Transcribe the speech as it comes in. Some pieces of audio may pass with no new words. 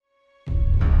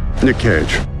Nick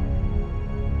Cage.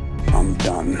 I'm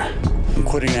done. I'm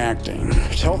quitting acting.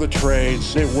 Tell the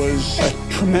trades, it was a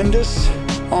tremendous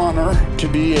honor to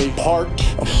be a part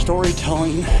of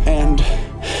storytelling and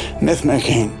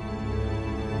myth-making.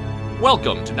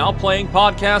 Welcome to Now Playing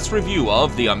Podcast review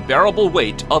of The Unbearable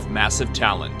Weight of Massive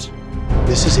Talent.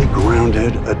 This is a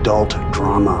grounded adult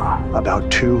drama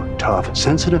about two tough,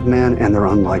 sensitive men and their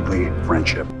unlikely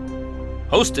friendship.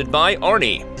 Hosted by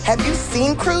Arnie. Have you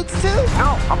seen Croods 2?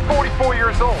 No, I'm 44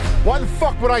 years old. Why the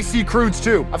fuck would I see Croods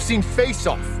 2? I've seen Face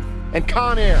Off and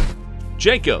Con Air.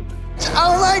 Jacob.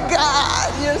 Oh my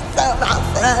God, you're so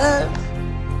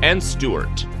awesome. And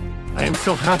Stuart. I am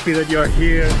so happy that you're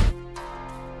here.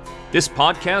 This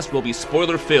podcast will be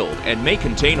spoiler-filled and may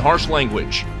contain harsh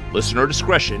language. Listener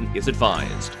discretion is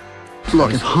advised.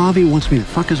 Look, if Javi wants me to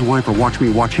fuck his wife or watch me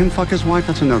watch him fuck his wife,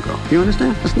 that's a no-go. You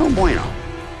understand? That's no bueno.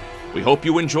 We hope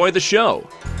you enjoy the show.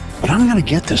 But I'm gonna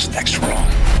get this next role.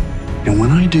 And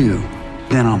when I do,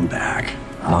 then I'm back.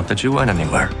 Not that you went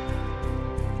anywhere.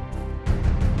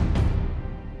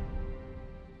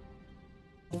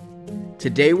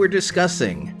 Today we're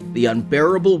discussing The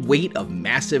Unbearable Weight of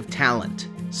Massive Talent,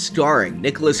 starring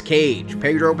Nicolas Cage,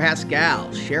 Pedro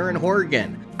Pascal, Sharon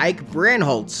Horgan, Ike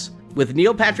Barinholtz, with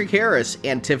Neil Patrick Harris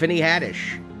and Tiffany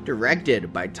Haddish.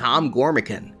 Directed by Tom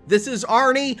Gormican. This is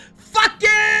Arnie fucking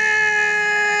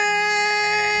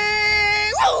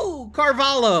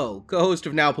Carvalho, co-host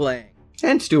of Now Playing.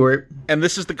 And Stuart. And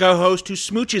this is the co-host who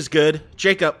smooches good,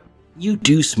 Jacob. You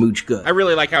do smooch good. I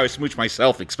really like how I smooch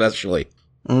myself, especially.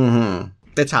 Mm-hmm.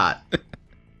 That's hot.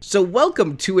 So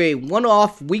welcome to a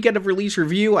one-off weekend of release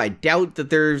review. I doubt that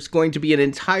there's going to be an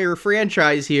entire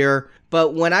franchise here,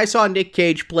 but when I saw Nick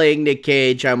Cage playing Nick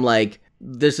Cage, I'm like,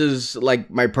 this is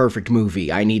like my perfect movie.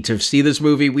 I need to see this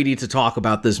movie. We need to talk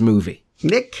about this movie.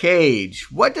 Nick Cage.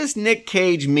 What does Nick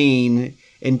Cage mean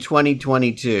in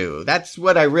 2022? That's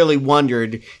what I really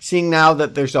wondered, seeing now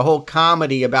that there's a whole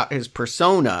comedy about his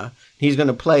persona. He's going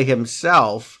to play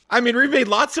himself. I mean, we've made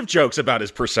lots of jokes about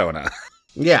his persona.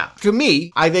 Yeah. To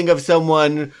me, I think of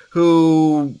someone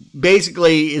who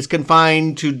basically is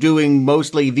confined to doing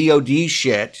mostly VOD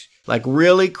shit, like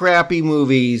really crappy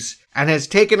movies, and has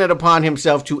taken it upon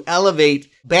himself to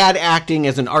elevate bad acting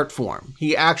as an art form.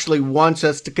 He actually wants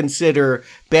us to consider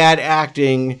bad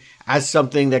acting as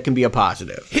something that can be a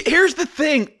positive. Here's the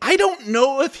thing. I don't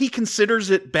know if he considers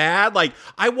it bad. Like,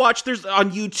 I watch, there's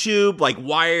on YouTube, like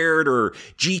Wired or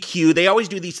GQ, they always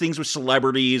do these things with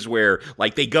celebrities where,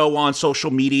 like, they go on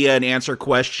social media and answer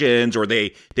questions, or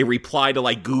they reply to,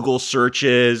 like, Google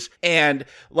searches. And,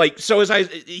 like, so as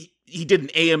he did an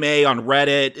AMA on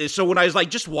Reddit. So when I was like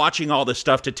just watching all this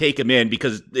stuff to take him in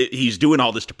because he's doing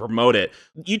all this to promote it,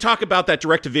 you talk about that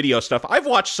direct-to-video stuff. I've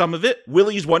watched some of it.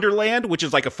 Willy's Wonderland, which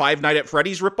is like a Five Nights at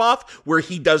Freddy's ripoff where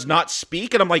he does not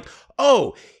speak. And I'm like,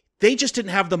 oh, they just didn't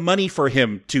have the money for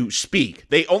him to speak.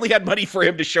 They only had money for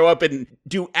him to show up and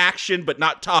do action but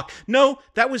not talk. No,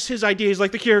 that was his idea. He's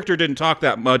like, the character didn't talk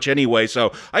that much anyway,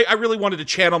 so I really wanted to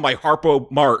channel my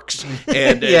Harpo Marx.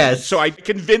 And, yes. So I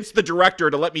convinced the director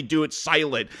to let me do it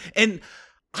silent. And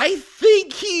I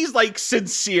think he's, like,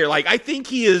 sincere. Like, I think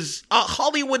he is a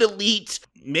Hollywood elite,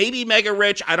 maybe mega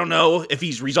rich. I don't know if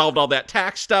he's resolved all that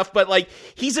tax stuff, but, like,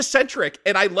 he's eccentric,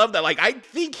 and I love that. Like, I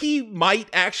think he might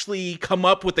actually come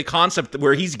up with the concept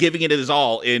where he's giving it his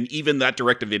all in even that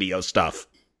direct-to-video stuff.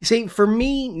 See, for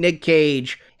me, Nick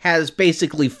Cage has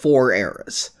basically four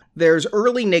eras. There's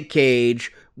early Nick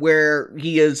Cage, where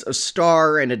he is a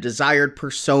star and a desired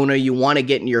persona you want to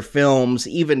get in your films,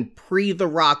 even pre-The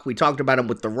Rock. We talked about him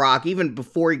with The Rock, even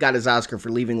before he got his Oscar for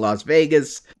Leaving Las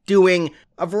Vegas, doing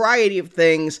a variety of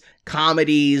things,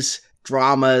 comedies,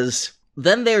 dramas.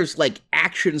 Then there's, like,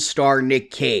 action star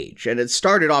Nick Cage, and it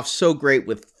started off so great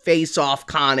with Face Off,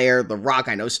 Con Air, The Rock.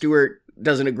 I know Stuart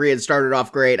doesn't agree it started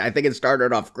off great. I think it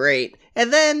started off great.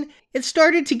 And then it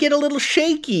started to get a little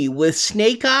shaky with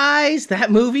Snake Eyes.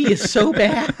 That movie is so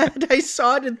bad. I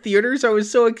saw it in theaters. I was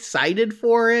so excited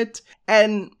for it.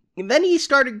 And then he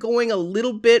started going a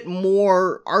little bit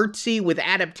more artsy with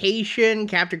adaptation,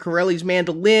 Captain Corelli's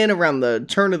Mandolin around the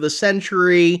turn of the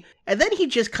century. And then he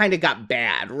just kind of got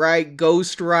bad, right?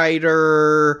 Ghost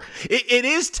Rider. It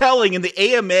is telling in the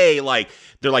AMA, like,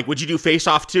 they're like, would you do Face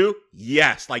Off too?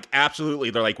 Yes, like, absolutely.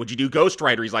 They're like, would you do Ghost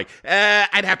Rider? He's like,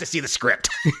 I'd have to see the script.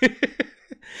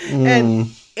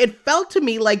 And it felt to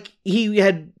me like he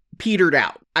had petered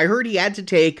out. I heard he had to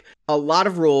take a lot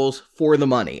of roles for the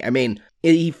money. I mean,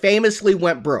 He famously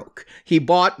went broke. He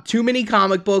bought too many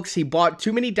comic books. He bought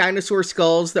too many dinosaur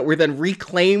skulls that were then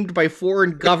reclaimed by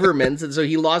foreign governments. And so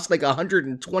he lost like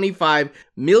 $125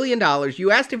 million.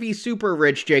 You asked if he's super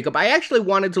rich, Jacob. I actually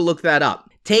wanted to look that up.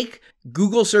 Take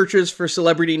Google searches for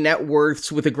celebrity net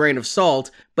worths with a grain of salt,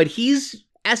 but he's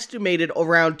estimated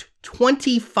around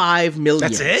 25 million.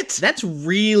 That's it? That's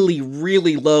really,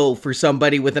 really low for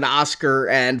somebody with an Oscar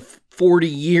and 40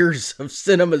 years of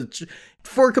cinema.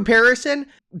 For comparison,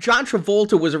 John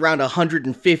Travolta was around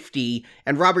 150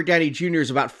 and Robert Downey Jr.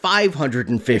 is about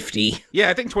 550. Yeah,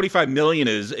 I think 25 million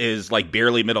is like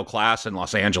barely middle class in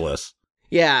Los Angeles.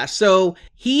 Yeah, so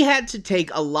he had to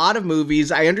take a lot of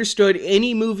movies. I understood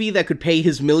any movie that could pay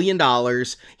his $1 million,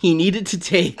 he needed to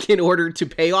take in order to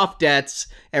pay off debts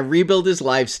and rebuild his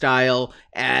lifestyle.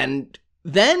 And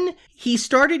then he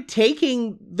started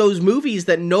taking those movies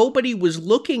that nobody was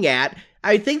looking at.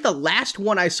 I think the last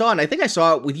one I saw, and I think I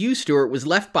saw it with you, Stuart, was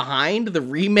Left Behind, the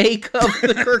remake of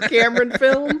the Kirk Cameron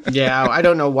film. Yeah, I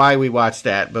don't know why we watched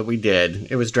that, but we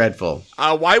did. It was dreadful.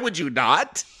 Why would you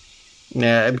not?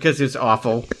 Yeah, because it's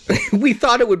awful. We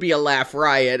thought it would be a laugh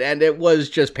riot, and it was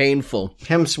just painful.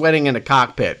 Him sweating in a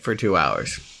cockpit for 2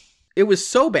 hours. It was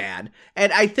so bad.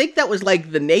 And I think that was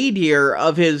like the nadir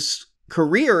of his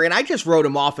career, and I just wrote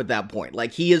him off at that point.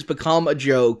 Like, he has become a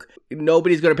joke.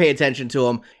 Nobody's going to pay attention to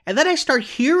him. And then I start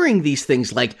hearing these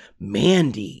things like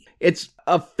Mandy. It's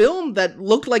a film that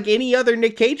looked like any other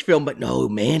Nick Cage film, but no,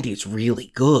 Mandy's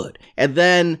really good. And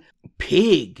then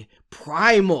Pig,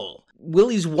 Primal,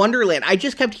 Willy's Wonderland. I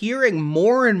just kept hearing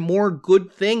more and more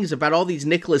good things about all these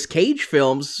Nicolas Cage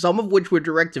films, some of which were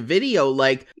direct-to-video.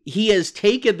 Like, he has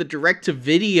taken the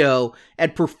direct-to-video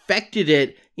and perfected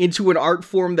it into an art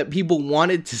form that people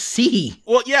wanted to see.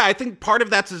 Well, yeah, I think part of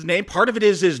that's his name. Part of it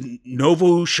is his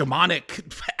novo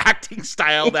shamanic acting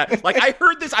style that, like, I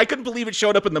heard this, I couldn't believe it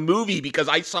showed up in the movie because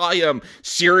I saw him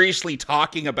seriously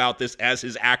talking about this as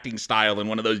his acting style in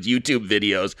one of those YouTube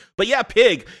videos. But yeah,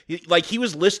 Pig, like, he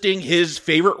was listing his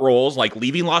favorite roles, like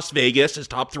Leaving Las Vegas, his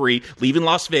top 3, Leaving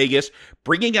Las Vegas,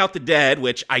 Bringing Out the Dead,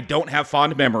 which I don't have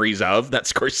fond memories of, that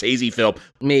Scorsese film.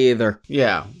 Me either.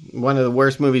 Yeah, one of the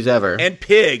worst movies ever. And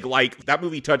Pig, like, that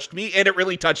movie touched me, and it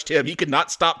really touched him. He could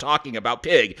not stop talking about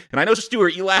Pig. And I know,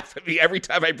 Stuart, you laugh at me every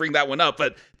time I bring that one up,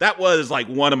 but that was, like,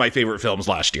 one of my favorite films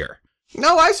last year.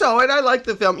 No, I saw it. I liked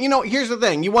the film. You know, here's the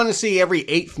thing. You want to see every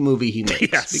 8th movie he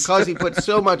makes. Yes. Because he puts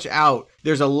so much out.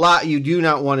 There's a lot you do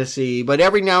not want to see. But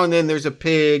every now and then there's a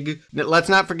Pig. Let's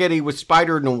not forget he was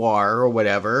Spider Noir or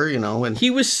whatever, you know. And he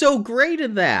was so great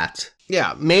at that.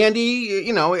 Yeah, Mandy,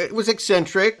 you know, it was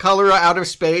eccentric. Color Out of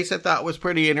Space, I thought was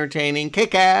pretty entertaining.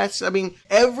 Kick-Ass. I mean,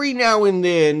 every now and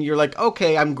then you're like,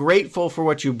 okay, I'm grateful for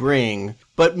what you bring.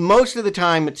 But most of the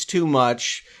time it's too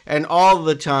much, and all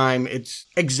the time it's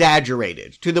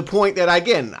exaggerated to the point that,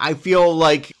 again, I feel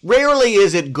like rarely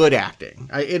is it good acting.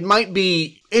 It might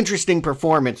be interesting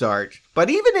performance art, but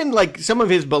even in like some of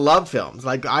his beloved films,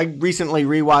 like I recently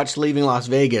rewatched Leaving Las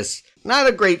Vegas. Not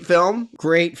a great film.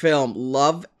 Great film.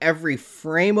 Love every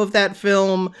frame of that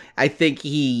film. I think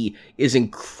he is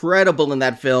incredible in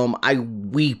that film. I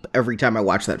weep every time I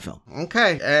watch that film.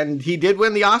 Okay. And he did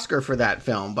win the Oscar for that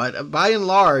film. But by and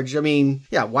large, I mean,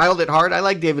 yeah, Wild at Heart. I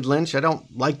like David Lynch. I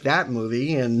don't like that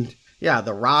movie. And yeah,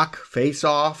 The Rock, Face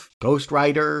Off, Ghost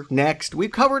Rider, Next.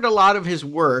 We've covered a lot of his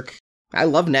work. I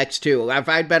love Next, too. If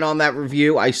I'd been on that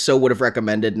review, I so would have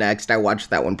recommended Next. I watched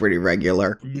that one pretty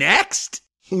regular. Next?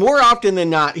 More often than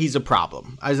not, he's a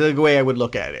problem, as the way I would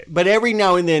look at it. But every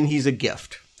now and then, he's a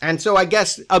gift. And so I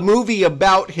guess a movie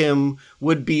about him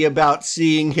would be about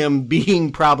seeing him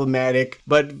being problematic,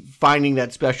 but finding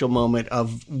that special moment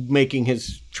of making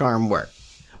his charm work.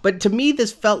 But to me,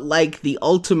 this felt like the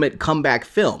ultimate comeback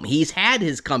film. He's had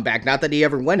his comeback, not that he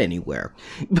ever went anywhere,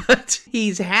 but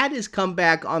he's had his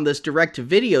comeback on this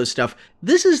direct-to-video stuff.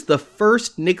 This is the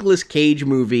first Nicolas Cage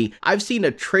movie I've seen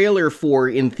a trailer for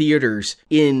in theaters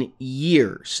in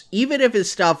years. Even if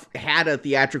his stuff had a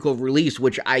theatrical release,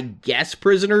 which I guess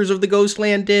Prisoners of the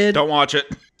Ghostland did. Don't watch it.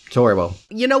 It's horrible.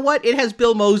 You know what? It has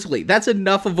Bill Moseley. That's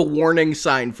enough of a warning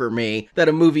sign for me that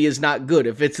a movie is not good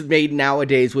if it's made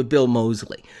nowadays with Bill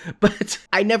Moseley. But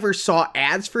I never saw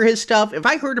ads for his stuff. If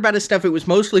I heard about his stuff, it was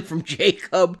mostly from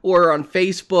Jacob or on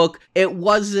Facebook. It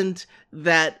wasn't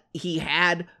that he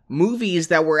had movies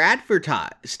that were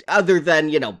advertised, other than,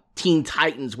 you know, Teen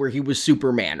Titans where he was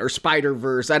Superman, or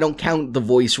Spider-Verse. I don't count the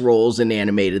voice roles in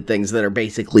animated things that are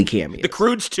basically cameos. The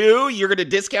Croods 2? You're going to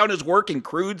discount his work in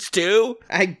Croods 2?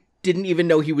 I didn't even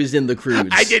know he was in the Croods.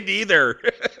 I didn't either.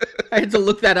 I had to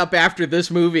look that up after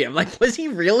this movie. I'm like, was he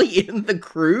really in the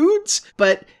Croods?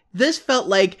 But This felt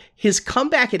like his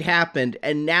comeback had happened,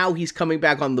 and now he's coming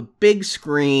back on the big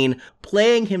screen,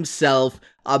 playing himself,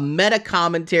 a meta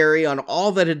commentary on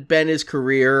all that had been his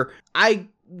career. I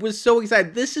was so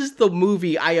excited. This is the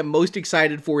movie I am most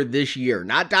excited for this year.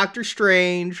 Not Doctor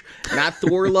Strange, not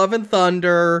Thor Love and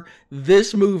Thunder.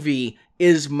 This movie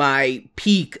is my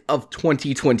peak of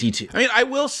 2022. I mean, I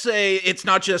will say it's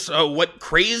not just what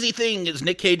crazy thing is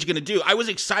Nick Cage going to do. I was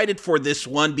excited for this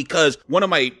one because one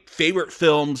of my favorite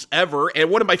films ever,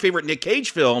 and one of my favorite Nick Cage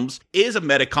films, is a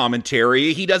meta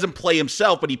commentary. He doesn't play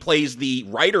himself, but he plays the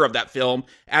writer of that film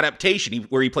adaptation,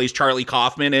 where he plays Charlie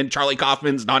Kaufman and Charlie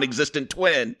Kaufman's non-existent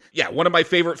twin. Yeah, one of my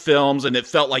favorite films, and it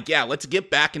felt like, yeah, let's get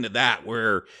back into that,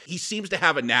 where he seems to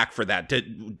have a knack for that,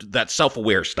 that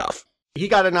self-aware stuff. He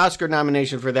got an Oscar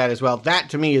nomination for that as well.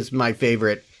 That, to me, is my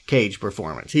favorite Cage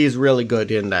performance. He is really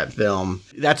good in that film.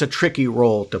 That's a tricky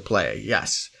role to play,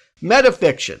 yes.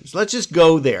 Metafictions. Let's just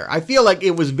go there. I feel like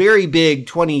it was very big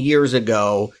 20 years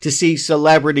ago to see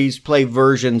celebrities play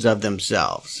versions of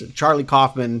themselves. Charlie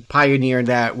Kaufman pioneered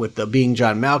that with the Being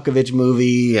John Malkovich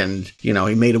movie, and, you know,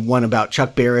 he made one about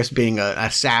Chuck Barris being an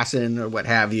assassin or what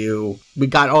have you. We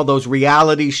got all those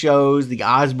reality shows, the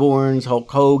Osbournes,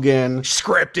 Hulk Hogan.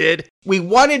 Scripted. We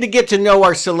wanted to get to know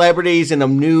our celebrities in a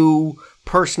new,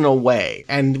 personal way.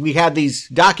 And we had these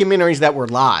documentaries that were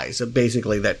lies,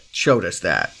 basically, that showed us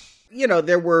that. You know,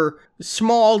 there were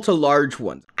small to large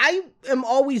ones. I am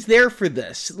always there for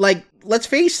this. Like, let's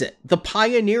face it, the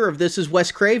pioneer of this is Wes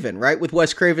Craven, right? With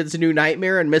Wes Craven's New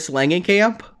Nightmare and Miss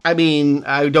Langenkamp. I mean,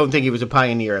 I don't think he was a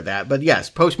pioneer of that, but yes,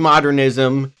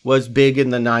 postmodernism was big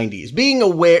in the 90s. Being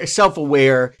aware,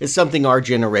 self-aware is something our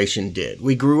generation did.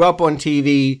 We grew up on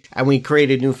TV and we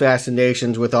created new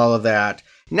fascinations with all of that.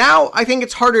 Now, I think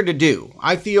it's harder to do.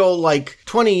 I feel like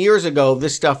 20 years ago,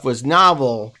 this stuff was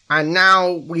novel, and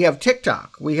now we have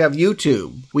TikTok, we have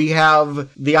YouTube, we have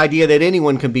the idea that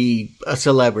anyone can be a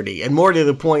celebrity, and more to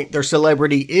the point, their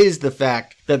celebrity is the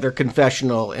fact that they're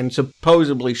confessional and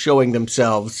supposedly showing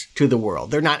themselves to the world.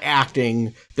 They're not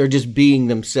acting, they're just being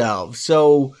themselves.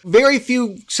 So, very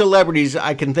few celebrities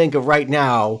I can think of right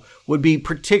now would be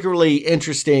particularly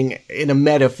interesting in a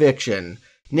metafiction.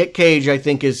 Nick Cage, I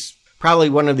think, is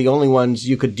probably one of the only ones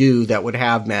you could do that would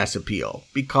have mass appeal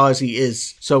because he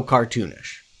is so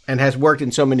cartoonish and has worked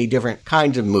in so many different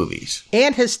kinds of movies.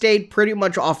 And has stayed pretty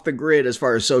much off the grid as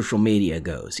far as social media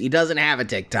goes. He doesn't have a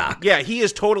TikTok. Yeah, he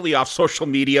is totally off social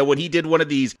media. When he did one of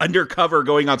these undercover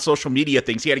going on social media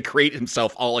things, he had to create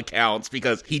himself all accounts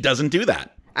because he doesn't do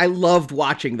that. I loved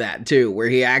watching that too, where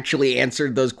he actually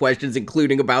answered those questions,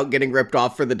 including about getting ripped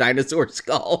off for the dinosaur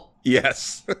skull.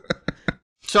 Yes.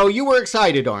 So you were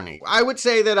excited, Arnie. I would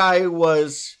say that I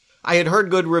had heard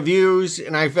good reviews,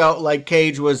 and I felt like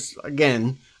Cage was,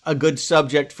 again, a good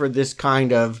subject for this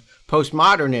kind of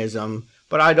postmodernism,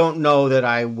 but I don't know that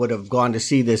I would have gone to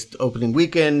see this opening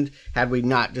weekend had we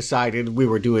not decided we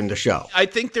were doing the show. I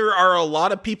think there are a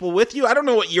lot of people with you. I don't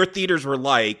know what your theaters were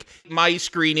like. My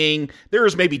screening, there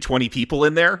was maybe 20 people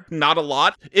in there, not a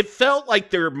lot. It felt like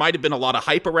there might have been a lot of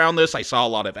hype around this. I saw a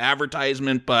lot of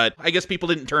advertisement, but I guess people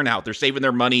didn't turn out. They're saving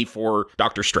their money for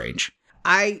Doctor Strange.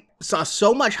 I saw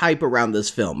so much hype around this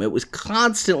film. It was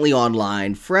constantly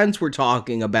online. Friends were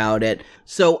talking about it.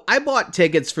 So I bought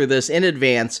tickets for this in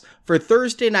advance for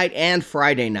Thursday night and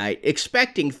Friday night,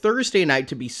 expecting Thursday night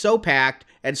to be so packed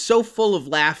and so full of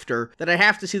laughter that I'd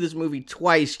have to see this movie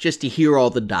twice just to hear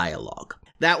all the dialogue.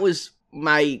 That was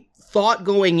my thought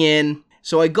going in.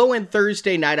 So I go in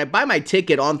Thursday night, I buy my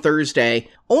ticket on Thursday,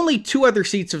 only 2 other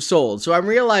seats have sold, so I'm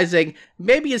realizing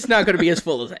maybe it's not going to be as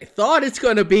full as I thought it's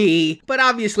going to be, but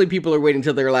obviously people are waiting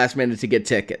till their last minute to get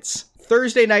tickets.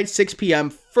 Thursday night, 6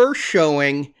 p.m., first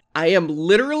showing. I am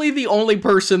literally the only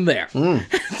person there.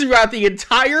 Throughout the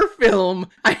entire film,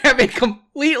 I have a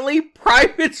completely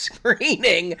private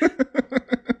screening.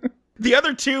 The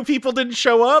other 2 people didn't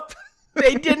show up?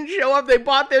 They didn't show up. They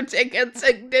bought their tickets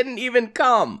and didn't even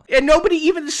come. And nobody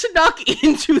even snuck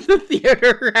into the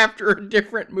theater after a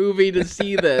different movie to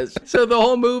see this. So the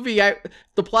whole movie,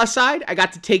 the plus side, I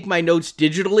got to take my notes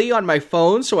digitally on my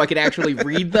phone so I could actually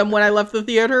read them when I left the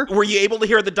theater. Were you able to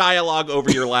hear the dialogue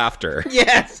over your laughter?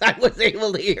 Yes, I was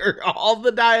able to hear all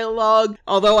the dialogue,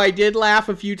 although I did laugh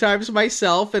a few times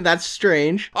myself, and that's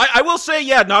strange. I will say,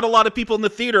 yeah, not a lot of people in the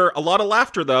theater, a lot of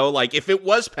laughter, though. Like, if it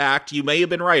was packed, you may have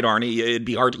been right, Arnie. It'd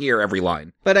be hard to hear every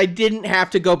line. But I didn't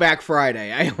have to go back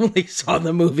Friday. I only saw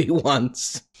the movie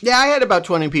once. Yeah, I had about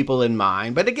 20 people in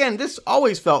mind. But again, this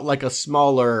always felt like a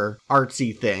smaller,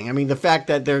 artsy thing. I mean, the fact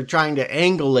that they're trying to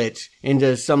angle it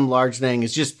into some large thing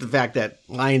is just the fact that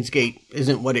Lionsgate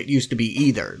isn't what it used to be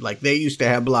either. Like, they used to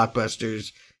have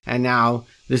blockbusters, and now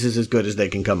this is as good as they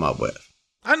can come up with.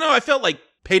 I don't know, I felt like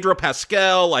Pedro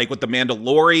Pascal, like with The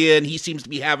Mandalorian, he seems to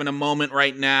be having a moment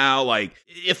right now. Like,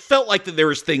 it felt like that there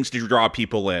was things to draw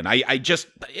people in. I just,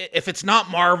 if it's not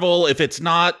Marvel, if it's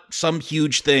not some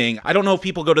huge thing, I don't know if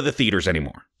people go to the theaters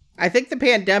anymore. I think the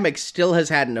pandemic still has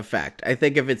had an effect. I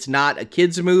think if it's not a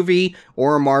kids movie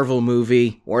or a Marvel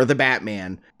movie or the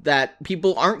Batman, that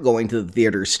people aren't going to the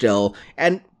theater still.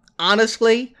 And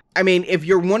honestly, I mean, if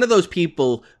you're one of those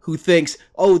people who thinks,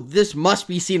 oh, this must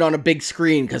be seen on a big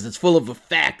screen because it's full of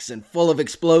effects and full of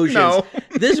explosions,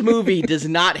 this movie does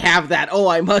not have that, oh,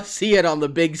 I must see it on the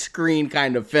big screen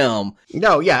kind of film.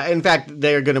 No, yeah. In fact,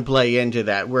 they're going to play into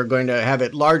that. We're going to have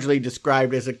it largely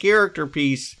described as a character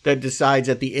piece that decides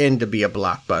at the end to be a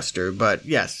blockbuster. But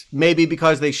yes, maybe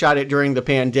because they shot it during the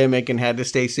pandemic and had to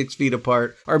stay 6 feet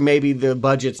apart, or maybe the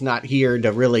budget's not here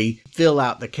to really fill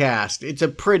out the cast. It's a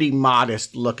pretty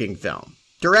modest looking film.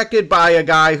 Directed by a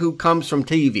guy who comes from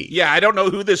TV. Yeah, I don't know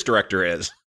who this director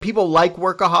is. People like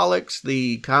Workaholics,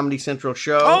 the Comedy Central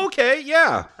show. Oh, okay,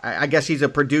 yeah. I guess he's a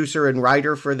producer and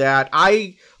writer for that.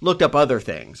 I looked up other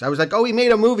things. I was like, oh, he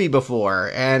made a movie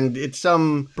before, and it's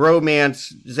some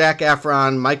bromance, Zac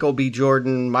Efron, Michael B.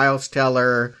 Jordan, Miles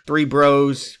Teller, three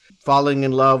bros falling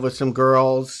in love with some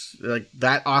girls, like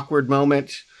that awkward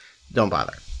moment. Don't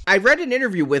bother. I read an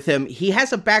interview with him. He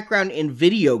has a background in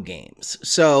video games.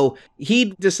 So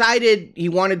he decided he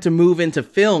wanted to move into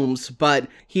films, but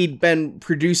he'd been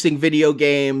producing video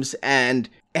games and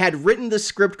had written the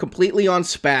script completely on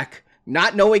spec,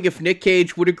 not knowing if Nick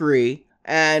Cage would agree,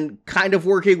 and kind of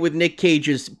working with Nick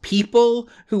Cage's people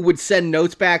who would send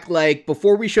notes back like,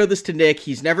 before we show this to Nick,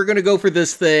 he's never going to go for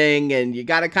this thing, and you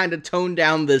got to kind of tone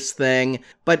down this thing.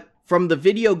 But from the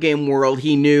video game world,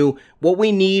 he knew what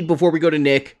we need before we go to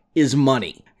Nick is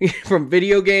money. From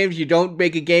video games, you don't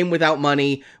make a game without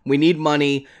money. We need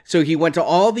money. So he went to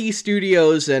all these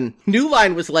studios, and New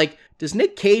Line was like, does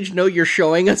Nick Cage know you're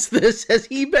showing us this? Has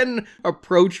he been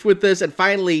approached with this? And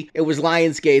finally, it was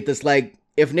Lionsgate that's like,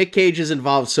 if Nick Cage is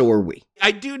involved, so are we.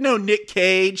 I do know Nick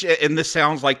Cage, and this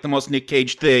sounds like the most Nick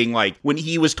Cage thing. Like, when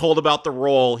he was told about the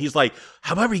role, he's like,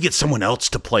 how about we get someone else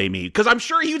to play me? Because I'm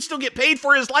sure he would still get paid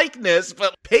for his likeness,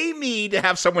 but pay me to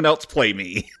have someone else play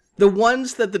me. The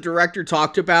ones that the director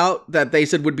talked about that they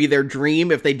said would be their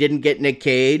dream if they didn't get Nick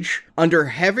Cage, under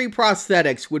heavy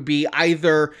prosthetics, would be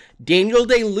either Daniel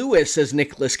Day-Lewis as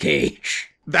Nicolas Cage.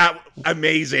 That,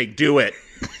 amazing. Do it.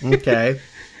 Okay.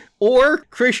 Or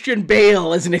Christian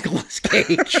Bale as Nicolas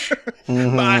Cage.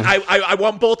 I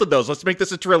want both of those. Let's make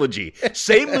this a trilogy.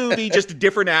 Same movie, just a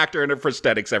different actor and a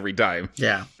prosthetics every time.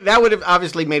 Yeah. That would have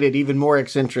obviously made it even more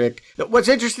eccentric. What's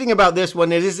interesting about this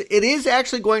one is it is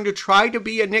actually going to try to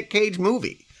be a Nick Cage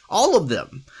movie. All of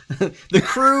them. The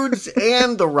Croods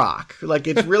and The Rock. Like,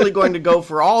 it's really going to go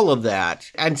for all of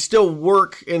that and still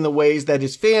work in the ways that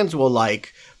his fans will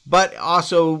like, but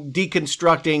also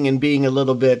deconstructing and being a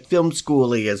little bit film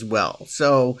schooly as well.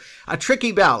 So a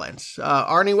tricky balance.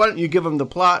 Arnie, why don't you give them the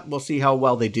plot? We'll see how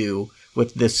well they do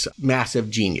with this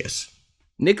massive genius.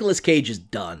 Nicolas Cage is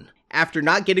done. After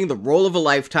not getting the role of a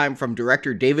lifetime from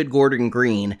director David Gordon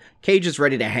Green, Cage is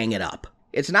ready to hang it up.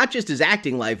 It's not just his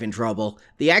acting life in trouble.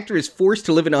 The actor is forced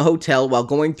to live in a hotel while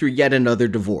going through yet another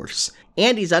divorce.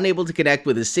 And he's unable to connect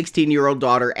with his 16-year-old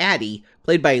daughter, Addie,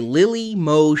 played by Lily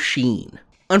Mo Sheen.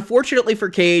 Unfortunately for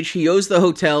Cage, he owes the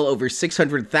hotel over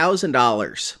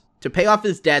 $600,000. To pay off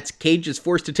his debts, Cage is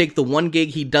forced to take the one gig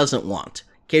he doesn't want.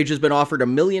 Cage has been offered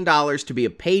 $1 million to be a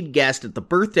paid guest at the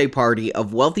birthday party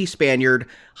of wealthy Spaniard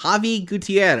Javi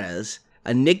Gutierrez,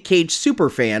 a Nick Cage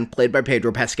superfan played by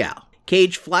Pedro Pascal.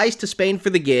 Cage flies to Spain for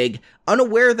the gig,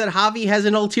 unaware that Javi has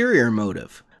an ulterior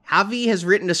motive. Javi has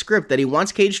written a script that he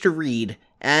wants Cage to read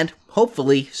and,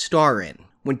 hopefully, star in.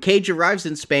 When Cage arrives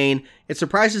in Spain, it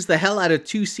surprises the hell out of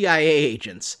two CIA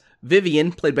agents,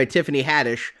 Vivian, played by Tiffany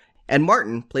Haddish, and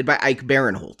Martin, played by Ike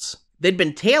Barinholtz. They'd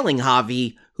been tailing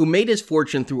Javi, who made his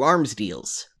fortune through arms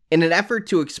deals. In an effort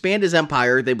to expand his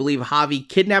empire, they believe Javi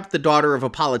kidnapped the daughter of a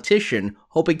politician,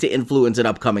 hoping to influence an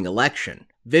upcoming election.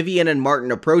 Vivian and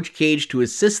Martin approach Cage to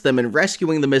assist them in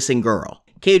rescuing the missing girl.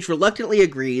 Cage reluctantly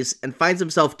agrees and finds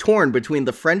himself torn between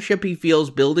the friendship he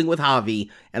feels building with Javi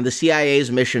and the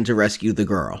CIA's mission to rescue the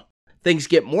girl. Things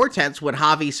get more tense when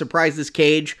Javi surprises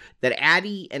Cage that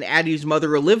Addie and Addie's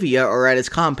mother Olivia are at his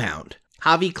compound.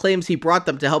 Javi claims he brought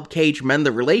them to help Cage mend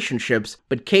the relationships,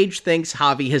 but Cage thinks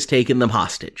Javi has taken them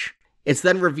hostage. It's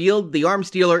then revealed the arms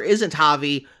dealer isn't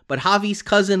Javi, but Javi's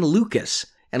cousin Lucas,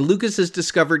 and Lucas has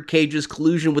discovered Cage's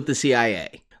collusion with the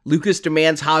CIA. Lucas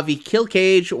demands Javi kill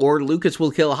Cage, or Lucas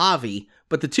will kill Javi,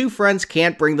 but the two friends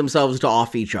can't bring themselves to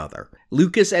off each other.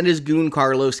 Lucas and his goon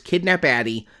Carlos kidnap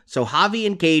Addie, so Javi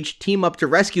and Cage team up to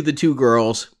rescue the two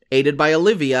girls, aided by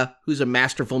Olivia, who's a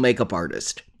masterful makeup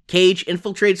artist. Cage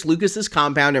infiltrates Lucas's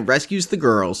compound and rescues the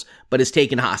girls, but is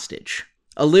taken hostage.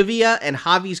 Olivia and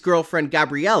Javi's girlfriend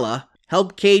Gabriella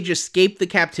help Cage escape the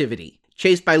captivity.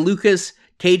 Chased by Lucas,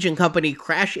 Cage and company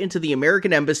crash into the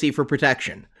American embassy for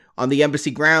protection. On the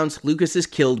embassy grounds, Lucas is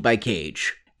killed by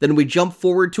Cage. Then we jump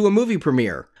forward to a movie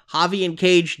premiere. Javi and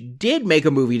Cage did make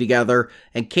a movie together,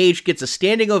 and Cage gets a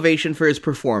standing ovation for his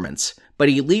performance. But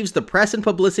he leaves the press and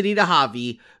publicity to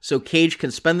Javi, so Cage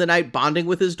can spend the night bonding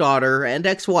with his daughter and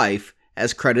ex-wife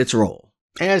as credits roll.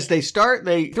 As they start,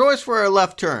 they throw us for a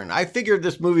left turn. I figured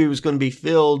this movie was going to be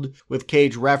filled with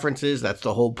Cage references. That's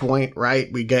the whole point, right?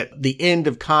 We get the end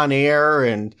of Con Air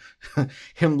and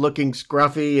him looking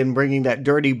scruffy and bringing that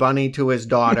dirty bunny to his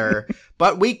daughter.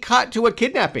 But we cut to a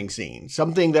kidnapping scene,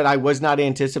 something that I was not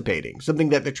anticipating, something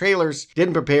that the trailers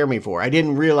didn't prepare me for. I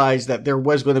didn't realize that there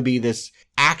was going to be this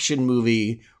action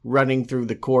movie running through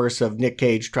the course of Nick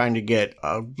Cage trying to get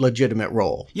a legitimate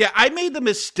role. Yeah, I made the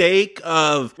mistake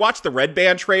of watch the Red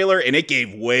Band trailer and it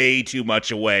gave way too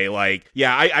much away. Like,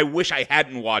 yeah, I wish I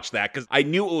hadn't watched that because I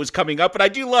knew it was coming up, but I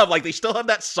do love, like, they still have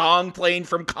that song playing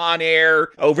from Con Air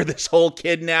over this whole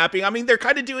kidnapping. I mean, they're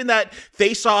kind of doing that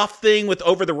face-off thing with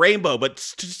Over the Rainbow, but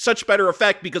to such better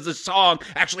effect because the song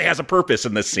actually has a purpose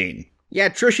in this scene. Yeah,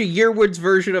 Trisha Yearwood's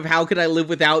version of How Could I Live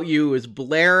Without You is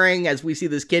blaring as we see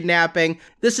this kidnapping.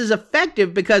 This is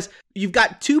effective because you've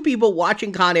got two people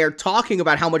watching Con Air talking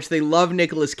about how much they love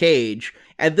Nicolas Cage,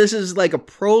 and this is like a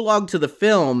prologue to the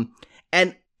film,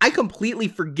 and I completely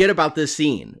forget about this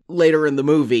scene later in the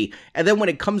movie, and then when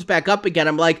it comes back up again,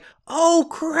 I'm like, oh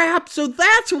crap, so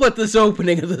that's what this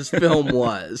opening of this film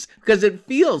was. Because it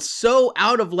feels so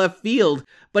out of left field,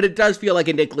 but it does feel like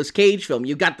a Nicolas Cage film.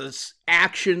 You got this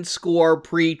action score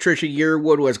pre-Trisha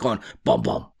Yearwood was going bum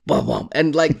bum bum bum,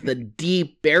 and like the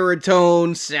deep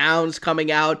baritone sounds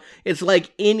coming out. It's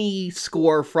like any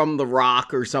score from The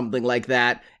Rock or something like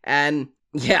that. And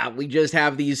yeah, we just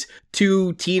have these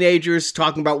two teenagers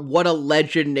talking about what a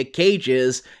legend Nick Cage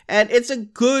is, and it's a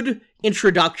good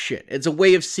introduction. It's a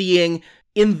way of seeing,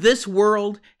 in this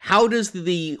world, how does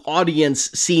the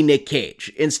audience see Nick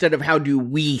Cage instead of how do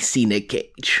we see Nick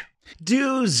Cage?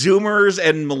 Do Zoomers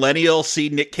and millennials see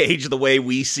Nick Cage the way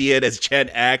we see it as Gen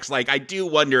X? Like, I do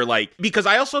wonder, like, because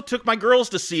I also took my girls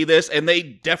to see this, and they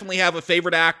definitely have a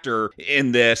favorite actor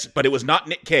in this, but it was not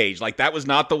Nick Cage. Like, that was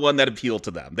not the one that appealed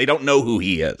to them. They don't know who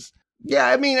he is. Yeah,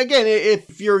 I mean, again,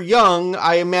 if you're young,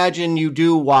 I imagine you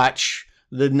do watch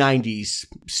the 90s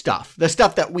stuff. The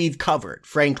stuff that we've covered,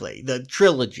 frankly. The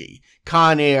trilogy.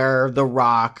 Con Air, The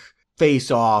Rock,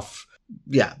 Face Off.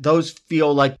 Yeah, those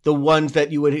feel like the ones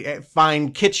that you would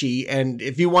find kitschy. And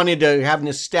if you wanted to have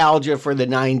nostalgia for the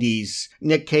 90s,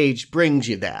 Nick Cage brings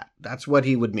you that. That's what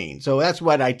he would mean. So that's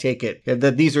what I take it.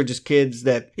 That these are just kids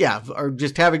that, yeah, are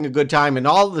just having a good time. And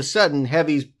all of a sudden,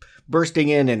 Heavy's bursting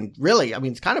in. And really, I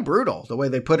mean, it's kind of brutal the way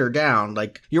they put her down.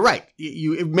 Like, you're right.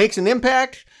 It makes an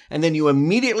impact. And then you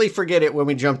immediately forget it when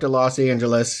we jump to Los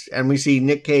Angeles and we see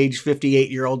Nick Cage,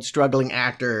 58-year-old struggling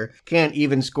actor, can't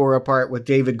even score a part with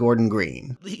David Gordon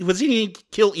Green. Was he going to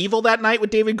kill evil that night with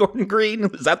David Gordon Green?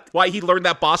 Is that why he learned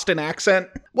that Boston accent?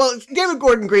 Well, David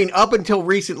Gordon Green, up until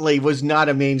recently, was not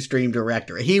a mainstream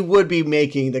director. He would be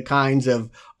making the kinds of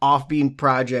offbeat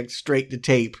projects straight to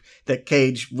tape that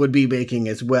Cage would be making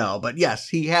as well. But yes,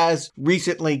 he has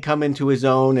recently come into his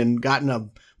own and gotten a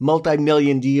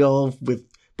multi-million deal with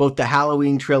both the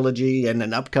Halloween trilogy and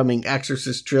an upcoming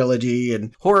Exorcist trilogy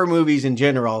and horror movies in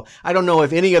general. I don't know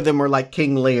if any of them were like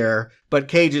King Lear, but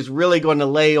Cage is really going to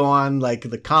lay on like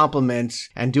the compliments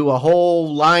and do a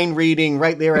whole line reading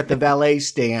right there at the valet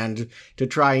stand to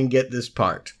try and get this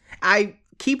part. I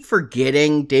keep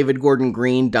forgetting David Gordon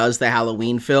Green does the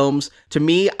Halloween films. To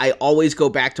me, I always go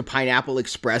back to Pineapple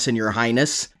Express and Your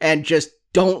Highness and just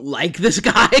don't like this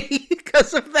guy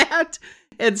because of that.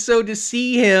 And so to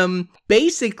see him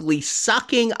basically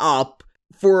sucking up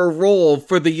for a role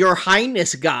for the Your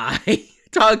Highness guy,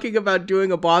 talking about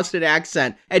doing a Boston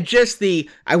accent, and just the,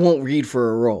 I won't read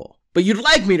for a role. But you'd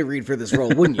like me to read for this role,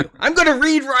 wouldn't you? I'm going to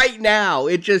read right now.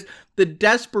 It just, the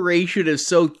desperation is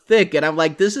so thick. And I'm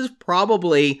like, this is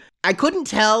probably, I couldn't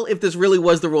tell if this really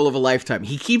was the role of a lifetime.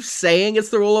 He keeps saying it's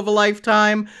the role of a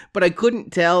lifetime, but I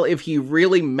couldn't tell if he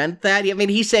really meant that. I mean,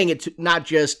 he's saying it not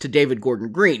just to David Gordon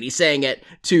Green. He's saying it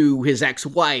to his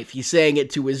ex-wife. He's saying it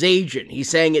to his agent. He's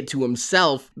saying it to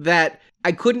himself. That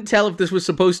I couldn't tell if this was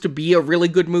supposed to be a really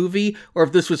good movie or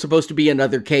if this was supposed to be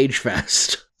another Cage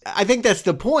fest. I think that's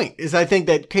the point, is I think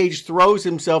that Cage throws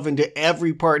himself into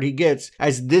every part he gets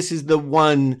as this is the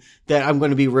one that I'm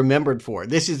going to be remembered for.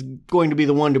 This is going to be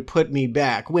the one to put me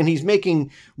back. When he's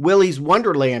making Willy's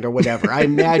Wonderland or whatever, I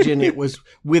imagine it was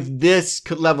with this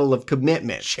level of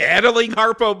commitment. Channeling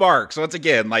Harpo Marx. Once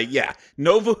again,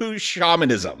 Navajo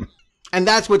shamanism. And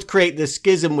that's what's created the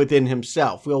schism within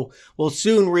himself. We'll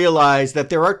soon realize that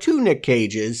there are two Nick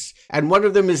Cages, and one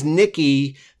of them is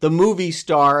Nicky, the movie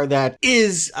star that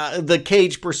is the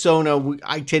Cage persona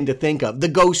I tend to think of, the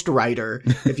Ghost Rider,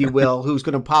 if you will, who's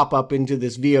going to pop up into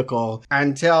this vehicle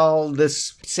and tell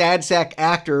this sad sack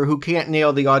actor who can't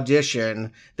nail the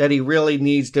audition that he really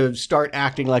needs to start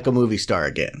acting like a movie star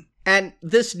again. And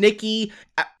this Nicky,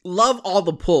 I love all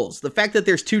the pulls. The fact that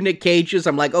there's two Nick Cages,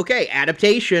 I'm like, okay,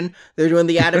 adaptation. They're doing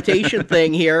the adaptation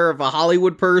thing here of a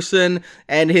Hollywood person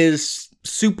and his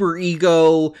super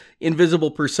ego, invisible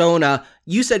persona.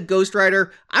 You said Ghost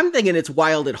Rider. I'm thinking it's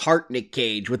Wild at Heart Nick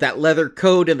Cage with that leather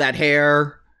coat and that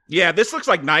hair. Yeah, this looks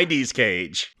like 90s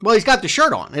Cage. Well, he's got the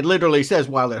shirt on. It literally says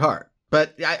Wild at Heart.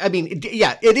 But, I mean,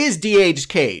 yeah, it is de-aged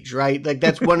Cage, right? Like,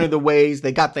 that's one of the ways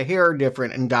they got the hair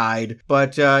different and dyed.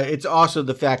 But it's also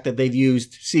the fact that they've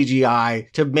used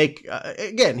CGI to make,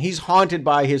 again, he's haunted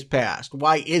by his past.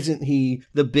 Why isn't he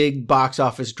the big box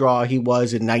office draw he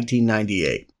was in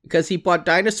 1998? Because he bought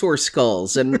dinosaur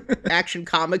skulls and Action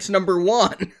Comics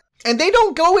 #1. And they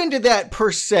don't go into that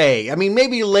per se. I mean,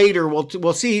 maybe later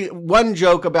we'll see one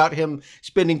joke about him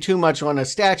spending too much on a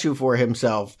statue for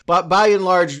himself. But by and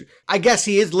large, I guess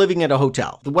he is living at a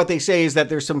hotel. What they say is that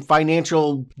there's some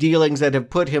financial dealings that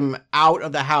have put him out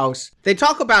of the house. They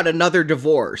talk about another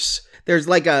divorce. There's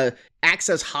like a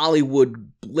Access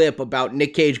Hollywood blip about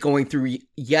Nick Cage going through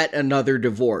yet another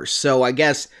divorce. So I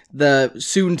guess the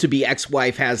soon-to-be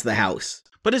ex-wife has the house.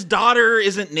 But his daughter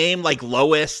isn't named like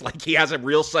Lois, like he has a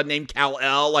real son named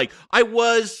Kal-El.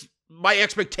 My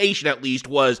expectation at least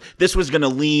was this was going to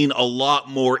lean a lot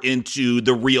more into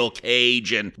the real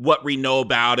Cage and what we know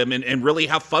about him and really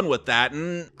have fun with that.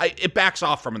 And it backs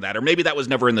off from that, or maybe that was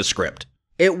never in the script.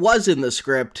 It was in the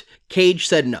script. Cage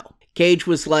said no. Cage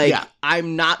was like,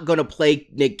 I'm not going to play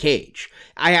Nick Cage.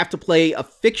 I have to play a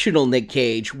fictional Nick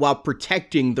Cage while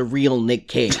protecting the real Nick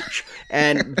Cage.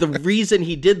 And the reason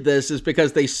he did this is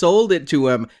because they sold it to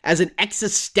him as an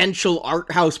existential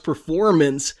art house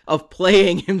performance of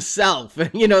playing himself.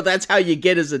 And, that's how you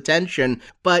get his attention.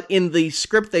 But in the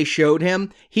script they showed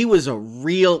him, he was a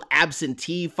real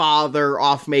absentee father,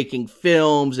 off making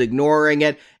films, ignoring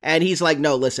it. And he's like,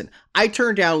 no, listen, I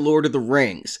turned down Lord of the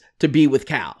Rings to be with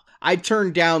Cal. I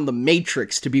turned down The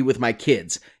Matrix to be with my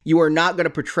kids. You are not going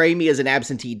to portray me as an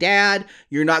absentee dad.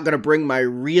 You're not going to bring my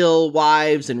real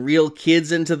wives and real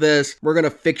kids into this. We're going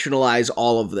to fictionalize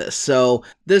all of this. So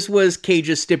this was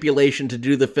Cage's stipulation to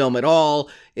do the film at all,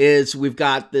 is we've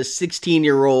got this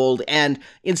 16-year-old, and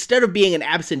instead of being an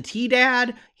absentee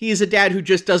dad, he's a dad who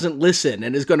just doesn't listen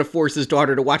and is going to force his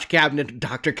daughter to watch Cabinet of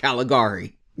Dr.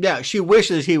 Caligari. Yeah, she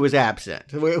wishes he was absent.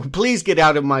 Please get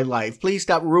out of my life. Please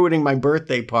stop ruining my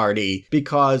birthday party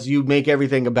because you make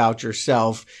everything about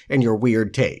yourself and your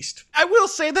weird taste. I will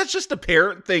say that's just a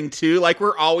parent thing too. Like,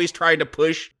 we're always trying to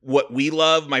push what we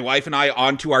love, my wife and I,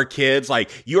 onto our kids. Like,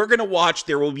 you're going to watch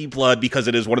There Will Be Blood because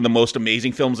it is one of the most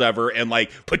amazing films ever. And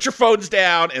put your phones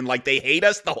down. And they hate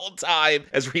us the whole time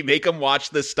as we make them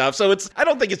watch this stuff. So I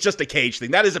don't think it's just a Cage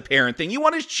thing. That is a parent thing. You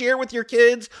want to share with your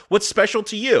kids what's special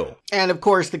to you. And of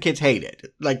course, the kids hate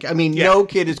it. No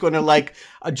kid is going to like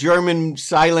a German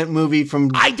silent movie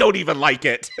from... I don't even like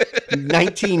it.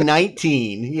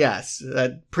 1919, yes.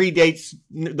 That predates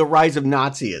the rise of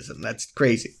Nazism. That's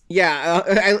crazy. Yeah,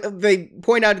 they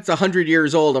point out it's 100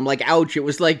 years old. I'm like, ouch, it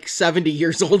was 70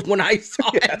 years old when I saw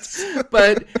it.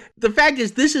 But the fact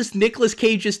is, this is Nicolas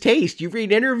Cage's taste. You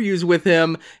read interviews with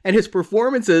him and his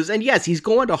performances, and yes, he's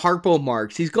going to Harpo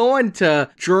Marx. He's going to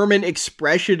German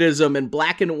expressionism and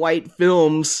black and white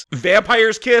films.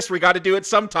 Vampire's Kiss, we got to do it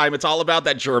sometime. It's all about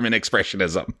that German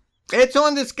expressionism. It's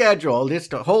on the schedule,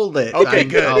 just to hold it. Okay,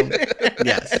 good.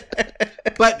 Yes.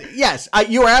 But yes,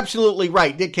 you are absolutely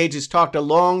right. Nick Cage has talked a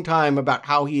long time about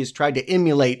how he has tried to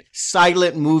emulate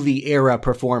silent movie era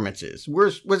performances.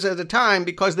 Was at the time,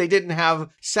 because they didn't have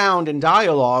sound and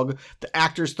dialogue, the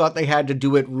actors thought they had to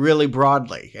do it really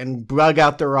broadly and bug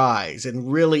out their eyes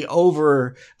and really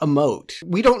over emote.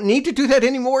 We don't need to do that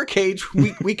anymore, Cage.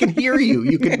 We can hear you.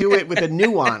 You can do it with a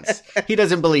nuance. He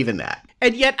doesn't believe in that.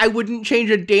 And yet I wouldn't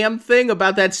change a damn thing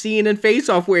about that scene in Face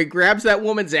Off where he grabs that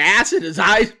woman's ass and his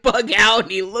eyes bug out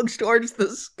and he looks towards the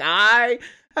sky.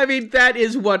 I mean, that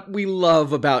is what we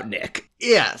love about Nick.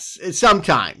 Yes,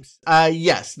 sometimes.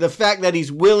 Yes, the fact that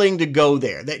he's willing to go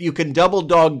there, that you can double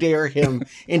dog dare him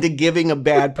into giving a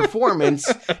bad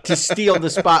performance to steal the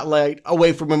spotlight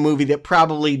away from a movie that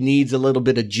probably needs a little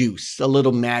bit of juice, a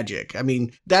little magic. I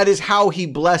mean, that is how he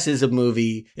blesses a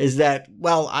movie, is that,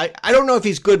 well, I don't know if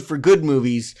he's good for good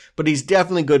movies, but he's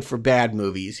definitely good for bad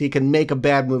movies. He can make a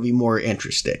bad movie more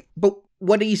interesting. But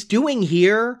what he's doing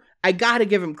here, I gotta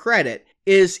give him credit,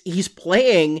 is he's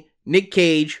playing Nick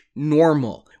Cage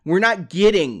normal. We're not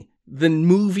getting the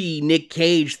movie Nick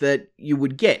Cage that you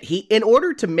would get. In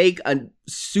order to make a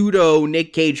pseudo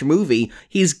Nick Cage movie,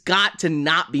 he's got to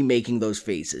not be making those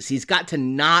faces. He's got to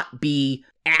not be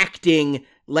acting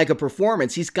like a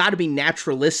performance. He's got to be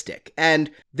naturalistic.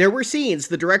 And there were scenes,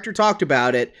 the director talked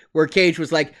about it, where Cage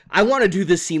was like, I want to do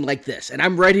this scene like this, and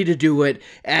I'm ready to do it,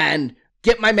 and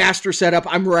get my master set up,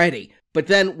 I'm ready. But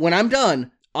then when I'm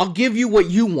done, I'll give you what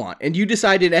you want, and you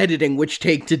decide in editing which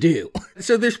take to do.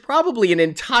 So there's probably an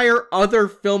entire other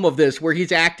film of this where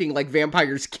he's acting like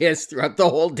Vampire's Kiss throughout the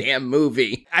whole damn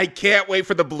movie. I can't wait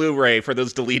for the Blu-ray for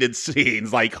those deleted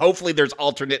scenes. Like, hopefully there's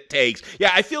alternate takes.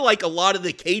 Yeah, I feel like a lot of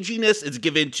the caginess is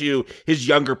given to his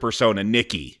younger persona,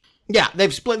 Nicky. Yeah,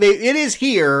 they've split. It is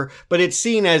here, but it's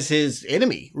seen as his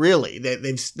enemy, really.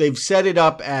 They've set it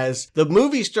up as the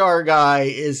movie star guy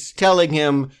is telling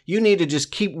him, you need to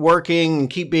just keep working and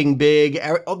keep being big.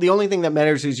 The only thing that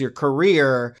matters is your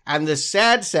career. And the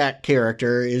sad sack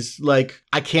character is like,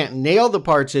 I can't nail the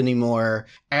parts anymore,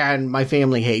 and my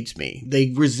family hates me.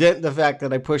 They resent the fact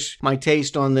that I push my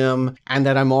taste on them and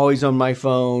that I'm always on my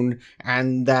phone,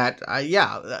 and that,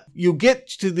 you get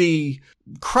to the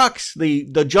crux, the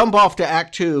jump off to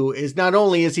Act 2 is not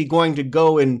only is he going to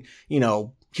go and,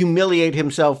 humiliate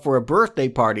himself for a birthday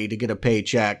party to get a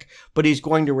paycheck, but he's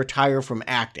going to retire from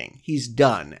acting. He's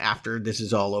done after this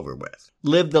is all over with.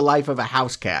 Live the life of a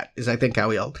house cat is, I think, how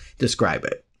he'll describe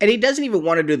it. And he doesn't even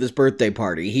want to do this birthday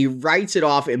party. He writes it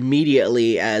off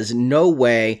immediately as no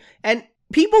way. And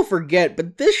people forget,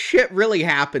 but this shit really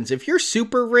happens. If you're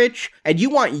super rich and you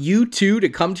want U2 to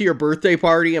come to your birthday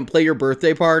party and play your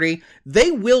birthday party,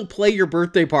 they will play your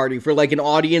birthday party for like an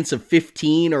audience of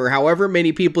 15 or however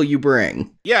many people you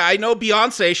bring. Yeah, I know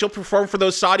Beyonce, she'll perform for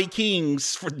those Saudi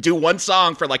Kings, do one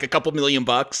song for like a couple $1 million.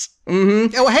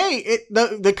 Mm-hmm. Oh, hey,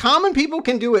 the common people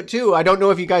can do it too. I don't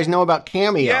know if you guys know about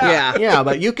Cameo. Yeah,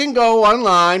 but you can go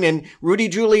online and Rudy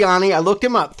Giuliani, I looked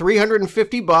him up,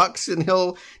 $350 and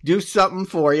he'll do something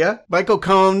for you. Michael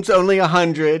Cohen's only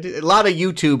 $100. A lot of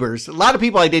YouTubers, a lot of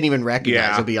people I didn't even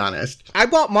recognize, to be honest. I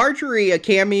bought Marjorie a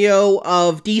cameo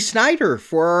of Dee Snider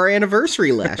for our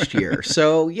anniversary last year.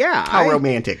 So yeah. How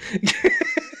romantic.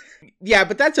 Yeah,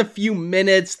 but that's a few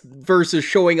minutes versus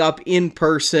showing up in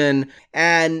person.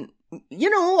 And,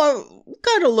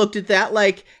 kind of looked at that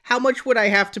like, how much would I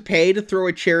have to pay to throw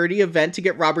a charity event to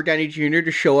get Robert Downey Jr.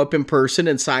 to show up in person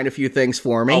and sign a few things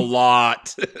for me? A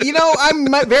lot. I'm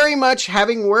very much,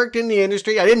 having worked in the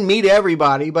industry, I didn't meet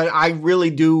everybody, but I really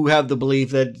do have the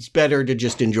belief that it's better to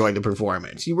just enjoy the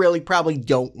performance. You really probably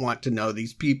don't want to know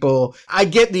these people. I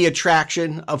get the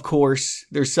attraction, of course.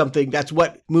 There's something, that's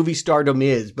what movie stardom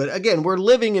is. But again, we're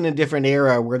living in a different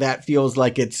era where that feels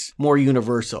like it's more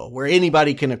universal, where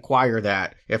anybody can acquire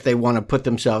that if they want to put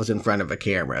themselves in front of a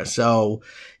camera. So,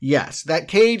 yes, that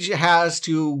Cage has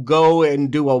to go and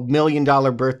do $1 million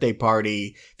birthday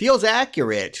party feels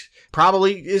accurate.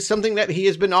 Probably is something that he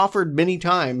has been offered many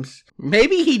times.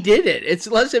 Maybe he did it. It's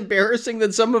less embarrassing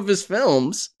than some of his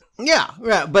films. Yeah,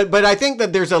 but I think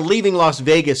that there's a Leaving Las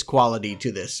Vegas quality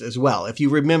to this as well. If you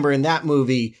remember in that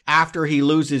movie, after he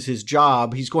loses his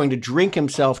job, he's going to drink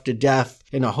himself to death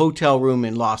in a hotel room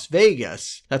in Las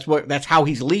Vegas. That's how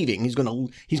he's leaving. He's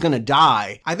gonna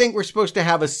die. I think we're supposed to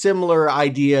have a similar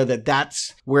idea that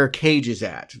that's where Cage is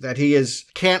at, that he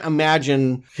can't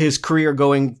imagine his career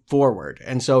going forward.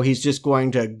 And so he's just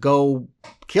going to go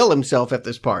kill himself at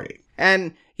this party.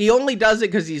 And he only does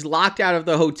it because he's locked out of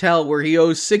the hotel where he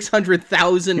owes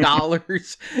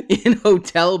 $600,000 in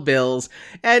hotel bills.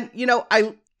 And,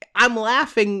 I'm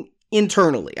laughing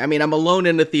internally. I mean, I'm alone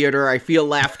in the theater. I feel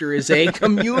laughter is a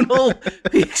communal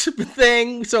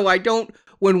thing. So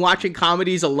when watching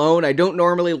comedies alone, I don't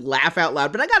normally laugh out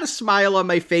loud, but I got a smile on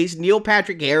my face. Neil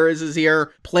Patrick Harris is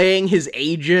here playing his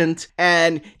agent,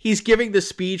 and he's giving the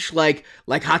speech like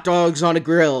hot dogs on a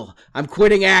grill. I'm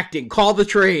quitting acting. Call the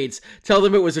trades. Tell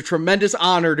them it was a tremendous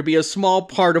honor to be a small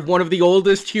part of one of the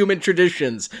oldest human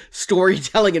traditions,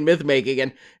 storytelling and myth-making.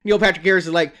 And Neil Patrick Harris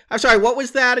is like, I'm sorry, what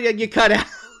was that? You cut out.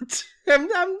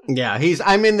 Yeah,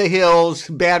 I'm in the hills,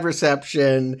 bad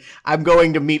reception. I'm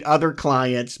going to meet other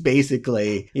clients,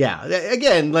 basically. Yeah,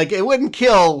 again, like it wouldn't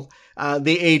kill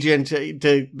the agent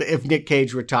to if Nick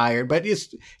Cage retired, but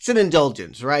it's an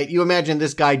indulgence, right? You imagine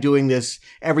this guy doing this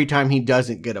every time he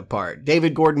doesn't get a part.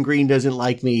 David Gordon Green doesn't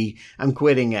like me. I'm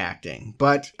quitting acting.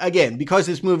 But again, because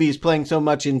this movie is playing so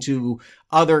much into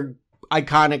other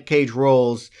iconic Cage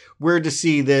roles, we're to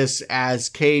see this as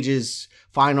Cage's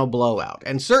final blowout.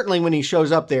 And certainly when he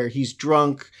shows up there, he's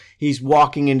drunk, he's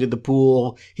walking into the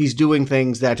pool, he's doing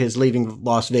things that his Leaving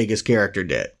Las Vegas character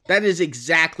did. That is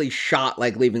exactly shot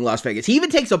like Leaving Las Vegas. He even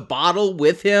takes a bottle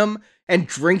with him and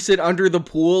drinks it under the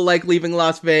pool like Leaving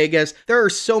Las Vegas. There are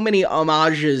so many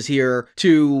homages here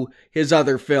to his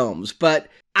other films, but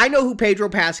I know who Pedro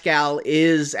Pascal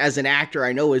is as an actor.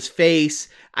 I know his face.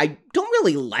 I don't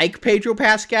really like Pedro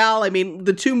Pascal. I mean,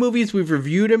 the two movies we've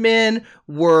reviewed him in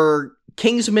were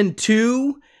Kingsman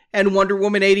 2 and Wonder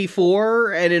Woman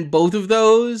 84, and in both of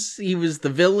those, he was the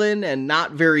villain and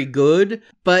not very good.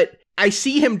 But I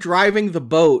see him driving the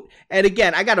boat, and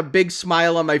again, I got a big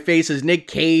smile on my face as Nick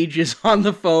Cage is on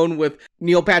the phone with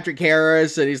Neil Patrick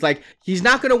Harris, and he's like, he's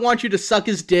not going to want you to suck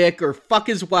his dick or fuck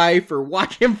his wife or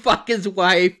watch him fuck his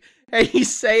wife. And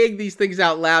he's saying these things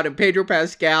out loud, and Pedro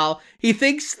Pascal, he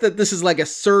thinks that this is like a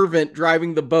servant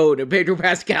driving the boat, and Pedro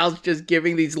Pascal's just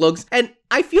giving these looks. And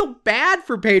I feel bad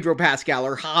for Pedro Pascal,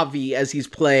 or Javi as he's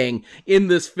playing in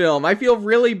this film. I feel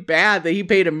really bad that he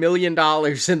paid $1 million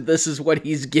and this is what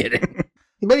he's getting.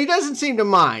 But he doesn't seem to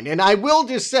mind. And I will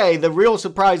just say the real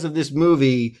surprise of this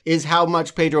movie is how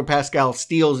much Pedro Pascal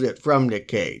steals it from Nick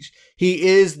Cage. He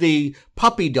is the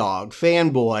puppy dog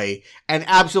fanboy and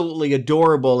absolutely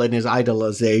adorable in his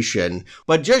idolization.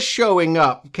 But just showing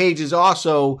up, Cage has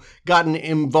also gotten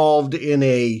involved in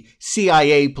a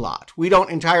CIA plot. We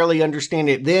don't entirely understand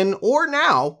it then or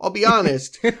now, I'll be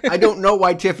honest. I don't know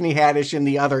why Tiffany Haddish and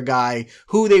the other guy,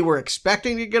 who they were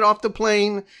expecting to get off the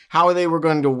plane, how they were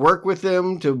going to work with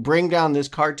them to bring down this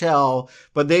cartel,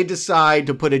 but they decide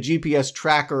to put a GPS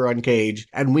tracker on Cage,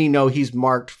 and we know he's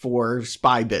marked for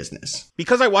spy business.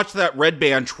 Because I watched that Red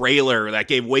Band trailer that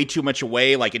gave way too much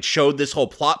away, like it showed this whole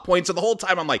plot point. So the whole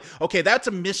time I'm like, okay, that's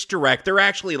a misdirect. They're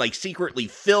actually like secretly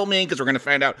filming because we're going to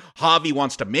find out Javi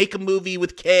wants to make a movie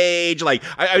with Cage. Like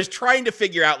I was trying to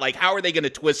figure out like, how are they going to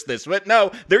twist this? But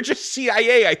no, they're just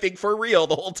CIA, I think, for real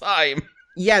the whole time.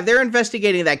 Yeah, they're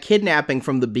investigating that kidnapping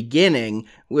from the beginning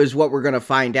was what we're going to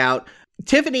find out.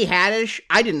 Tiffany Haddish,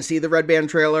 I didn't see the Red Band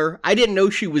trailer. I didn't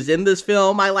know she was in this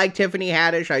film. I like Tiffany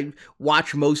Haddish. I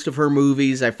watch most of her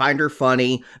movies. I find her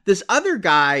funny. This other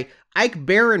guy, Ike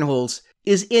Barinholtz,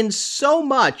 is in so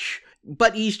much,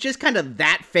 but he's just kind of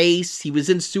that face. He was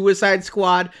in Suicide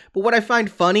Squad. But what I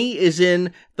find funny is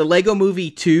in the Lego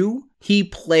Movie 2, he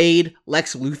played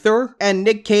Lex Luthor, and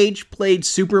Nick Cage played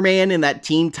Superman in that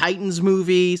Teen Titans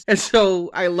movie. And so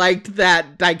I liked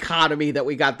that dichotomy that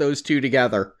we got those two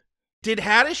together. Did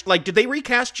Haddish, did they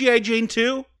recast G.I. Jane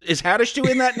 2? Is Haddish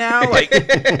doing that now?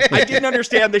 I didn't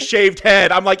understand the shaved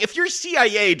head. I'm like, if you're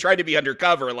CIA trying to be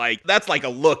undercover, that's like a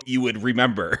look you would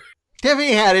remember.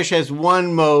 Tiffany Haddish has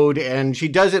one mode, and she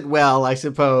does it well, I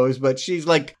suppose, but she's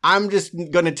like, I'm just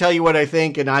going to tell you what I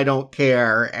think, and I don't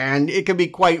care. And it can be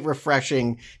quite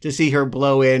refreshing to see her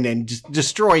blow in and just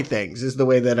destroy things, is the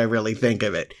way that I really think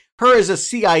of it. Her as a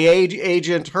CIA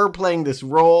agent, her playing this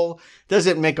role,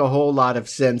 doesn't make a whole lot of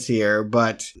sense here,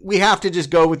 but we have to just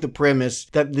go with the premise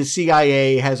that the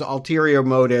CIA has ulterior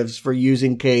motives for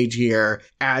using Cage here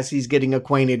as he's getting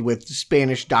acquainted with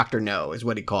Spanish Dr. No, is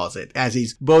what he calls it, as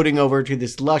he's boating over to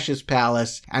this luscious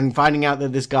palace and finding out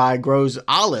that this guy grows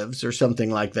olives or something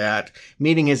like that,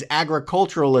 meeting his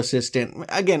agricultural assistant.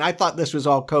 Again, I thought this was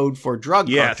all code for drug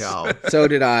cartel. So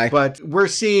did I. But we're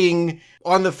seeing,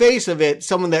 on the face of it,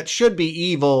 someone that should be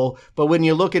evil, but when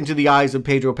you look into the eyes of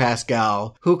Pedro Pascal,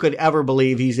 who could ever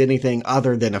believe he's anything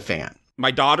other than a fan? My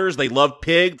daughters, they love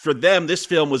Pig. For them, this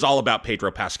film was all about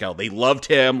Pedro Pascal. They loved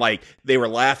him. They were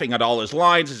laughing at all his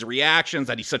lines, his reactions,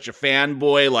 that he's such a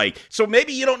fanboy. So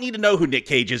maybe you don't need to know who Nick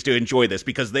Cage is to enjoy this,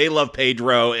 because they love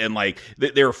Pedro and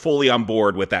they're fully on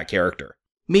board with that character.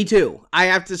 Me too. I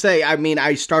have to say,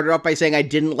 I started off by saying I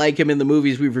didn't like him in the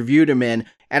movies we've reviewed him in,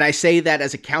 and I say that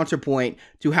as a counterpoint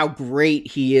to how great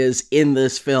he is in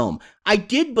this film. I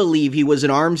did believe he was an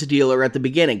arms dealer at the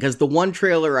beginning, because the one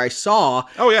trailer I saw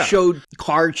showed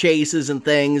car chases and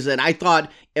things, and I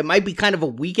thought it might be kind of a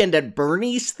Weekend at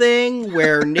Bernie's thing,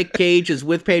 where Nick Cage is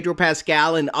with Pedro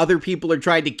Pascal and other people are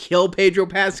trying to kill Pedro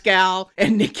Pascal,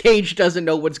 and Nick Cage doesn't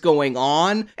know what's going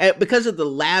on. And because of the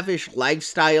lavish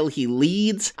lifestyle he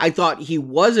leads, I thought he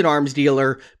was an arms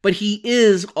dealer, but he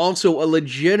is also a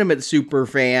legitimate super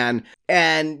fan,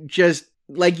 and just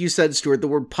like you said, Stuart, the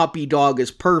word puppy dog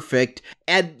is perfect,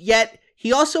 and yet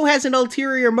he also has an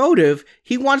ulterior motive.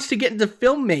 He wants to get into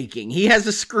filmmaking. He has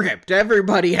a script.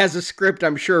 Everybody has a script,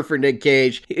 I'm sure, for Nick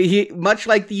Cage. He, much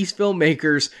like these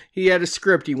filmmakers, he had a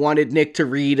script he wanted Nick to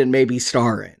read and maybe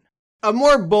star in. A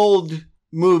more bold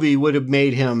movie would have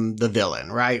made him the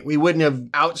villain, right? We wouldn't have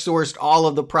outsourced all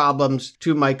of the problems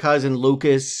to my cousin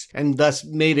Lucas and thus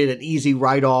made it an easy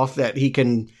write-off that he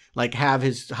can have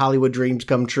his Hollywood dreams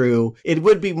come true. It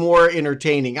would be more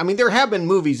entertaining. I mean, there have been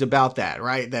movies about that,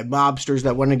 right? That mobsters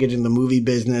that want to get in the movie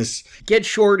business. Get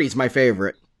Shorty's my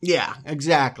favorite. Yeah,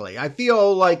 exactly. I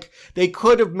feel like they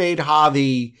could have made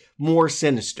Javi more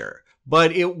sinister,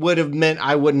 but it would have meant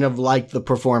I wouldn't have liked the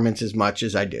performance as much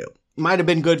as I do. Might have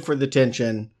been good for the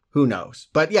tension. Who knows?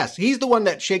 But yes, he's the one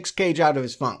that shakes Cage out of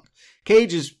his funk.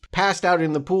 Cage is passed out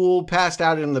in the pool, passed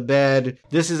out in the bed.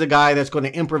 This is a guy that's going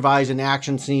to improvise an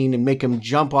action scene and make him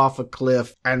jump off a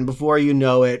cliff. And before you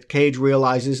know it, Cage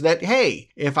realizes that, hey,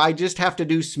 if I just have to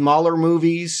do smaller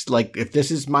movies, like if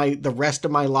this is the rest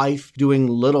of my life doing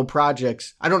little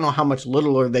projects, I don't know how much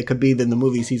littler they could be than the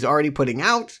movies he's already putting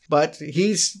out. But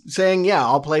he's saying, yeah,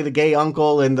 I'll play the gay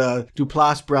uncle in the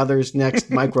Duplass Brothers'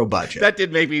 next micro budget. That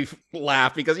did make me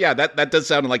laugh because, yeah, that does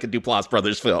sound like a Duplass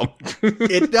Brothers film.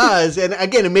 It does. And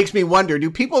again, it makes me wonder, do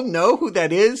people know who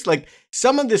that is? Like,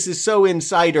 some of this is so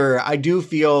insider, I do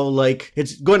feel like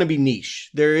it's going to be niche.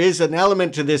 There is an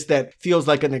element to this that feels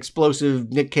like an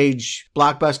explosive Nick Cage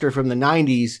blockbuster from the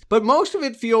 90s, but most of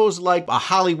it feels like a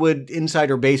Hollywood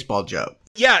insider baseball joke.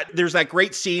 Yeah, there's that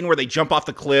great scene where they jump off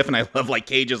the cliff, and I love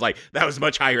Cage is like, that was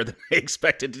much higher than I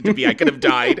expected it to be. I could have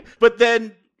died. But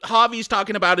then Javi's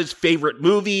talking about his favorite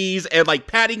movies and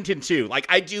Paddington 2.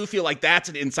 I do feel like that's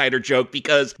an insider joke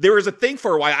because there was a thing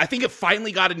for a while. I think it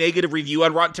finally got a negative review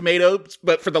on Rotten Tomatoes,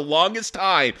 but for the longest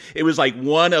time, it was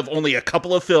one of only a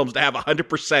couple of films to have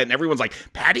 100%. And everyone's like,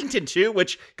 Paddington 2?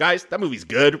 Which, guys, that movie's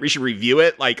good. We should review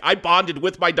it. I bonded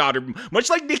with my daughter, much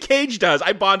like Nick Cage does.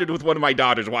 I bonded with one of my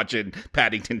daughters watching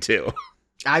Paddington 2.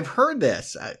 I've heard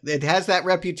this. It has that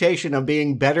reputation of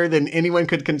being better than anyone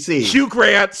could conceive. Hugh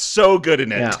Grant's so good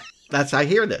in it. Yeah, I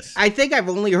hear this. I think I've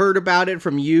only heard about it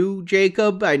from you,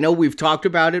 Jacob. I know we've talked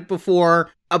about it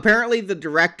before. Apparently, the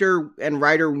director and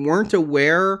writer weren't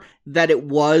aware that it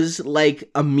was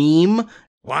a meme.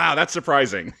 Wow, that's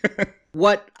surprising.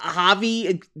 What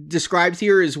Javi describes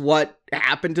here is what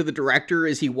happened to the director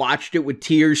as he watched it with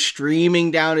tears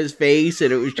streaming down his face,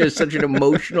 and it was just such an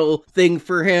emotional thing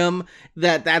for him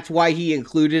that's why he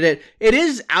included it. It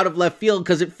is out of left field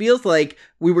because it feels like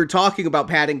we were talking about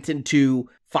Paddington 2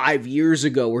 5 years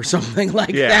ago or something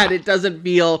like that. It doesn't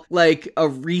feel like a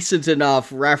recent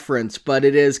enough reference, but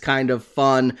it is kind of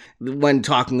fun when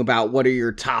talking about what are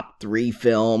your top 3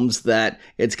 films that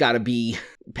it's got to be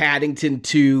Paddington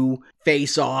 2,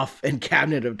 Face Off, and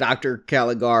Cabinet of Dr.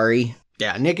 Caligari.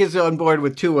 Yeah, Nick is on board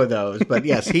with 2 of those, but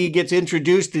yes, he gets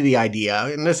introduced to the idea,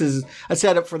 and this is a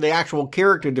setup for the actual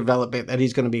character development that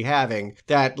he's going to be having,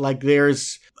 that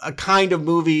there's a kind of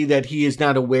movie that he is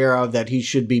not aware of that he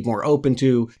should be more open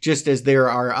to, just as there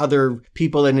are other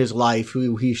people in his life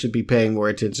who he should be paying more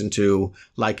attention to,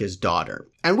 like his daughter.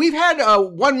 And we've had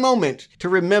one moment to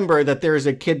remember that there is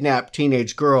a kidnapped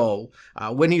teenage girl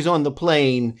when he's on the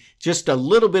plane, just a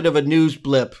little bit of a news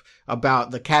blip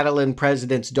about the Catalan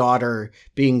president's daughter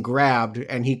being grabbed,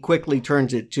 and he quickly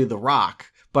turns it to The Rock.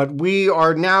 But we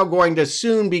are now going to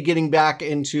soon be getting back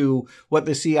into what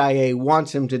the CIA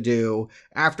wants him to do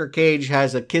after Cage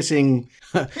has a kissing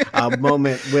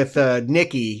moment with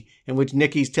Nikki, in which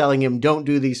Nikki's telling him, don't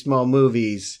do these small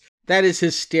movies. That is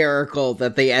hysterical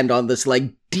that they end on this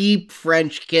deep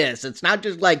French kiss. It's not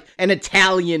just an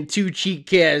Italian two-cheek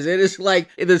kiss. It is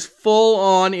this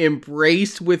full-on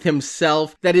embrace with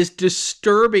himself that is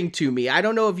disturbing to me. I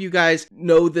don't know if you guys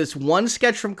know this one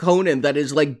sketch from Conan that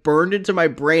is burned into my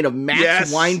brain of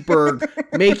Max Weinberg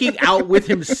making out with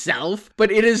himself,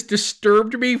 but it has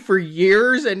disturbed me for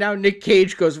years, and now Nick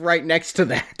Cage goes right next to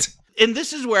that. And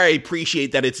this is where I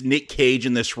appreciate that it's Nick Cage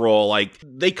in this role.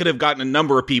 They could have gotten a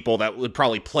number of people that would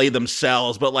probably play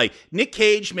themselves, but Nick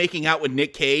Cage making out with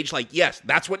Nick Cage, yes,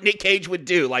 that's what Nick Cage would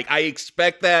do. I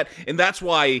expect that, and that's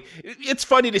why it's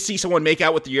funny to see someone make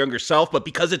out with their younger self, but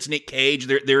because it's Nick Cage,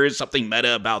 there is something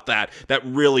meta about that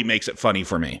really makes it funny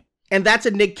for me. And that's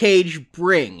a Nick Cage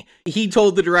bring. He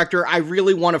told the director, I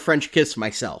really want to French kiss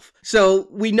myself. So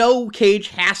we know Cage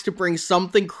has to bring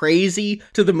something crazy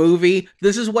to the movie.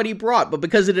 This is what he brought, but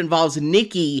because it involves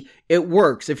Nikki, it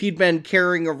works. If he'd been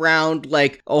carrying around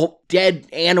a dead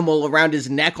animal around his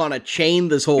neck on a chain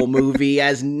this whole movie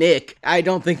as Nick, I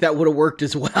don't think that would have worked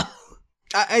as well.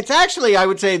 It's actually, I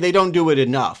would say they don't do it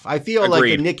enough. I feel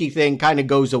Agreed. like the Nikki thing kind of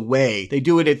goes away. They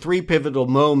do it at 3 pivotal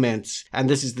moments, and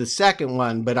this is the second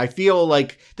one, but I feel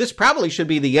like this probably should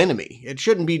be the enemy. It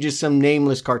shouldn't be just some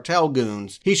nameless cartel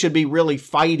goons. He should be really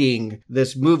fighting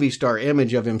this movie star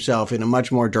image of himself in a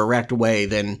much more direct way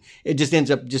than it just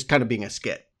ends up just kind of being a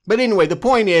skit. But anyway, the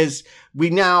point is, we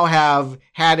now have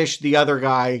Haddish, the other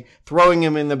guy, throwing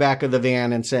him in the back of the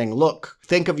van and saying, look,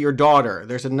 think of your daughter.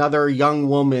 There's another young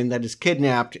woman that is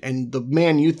kidnapped, and the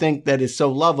man you think that is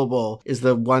so lovable is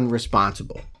the one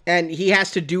responsible. And he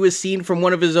has to do a scene from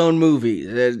one of his own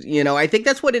movies. I think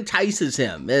that's what entices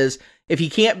him, is if he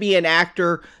can't be an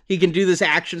actor, he can do this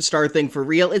action star thing for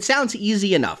real. It sounds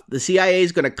easy enough. The CIA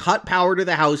is going to cut power to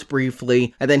the house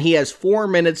briefly, and then he has 4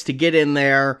 minutes to get in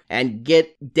there and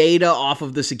get data off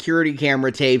of the security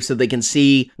camera tape so they can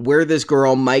see where this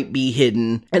girl might be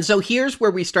hidden. And so here's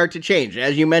where we start to change.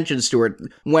 As you mentioned, Stuart,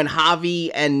 when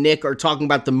Javi and Nick are talking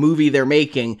about the movie they're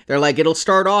making, they're like, it'll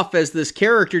start off as this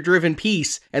character-driven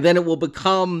piece, and then it will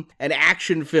become an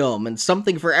action film and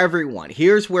something for everyone.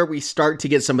 Here's where we start to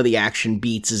get some of the action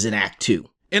beats is in Act 2.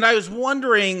 And I was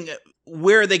wondering,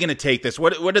 where are they going to take this?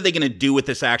 What are they going to do with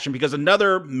this action? Because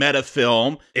another meta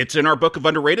film, it's in our book of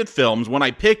underrated films, one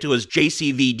I picked was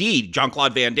JCVD,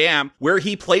 Jean-Claude Van Damme, where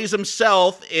he plays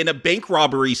himself in a bank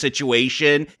robbery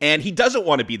situation, and he doesn't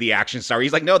want to be the action star.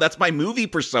 He's like, no, that's my movie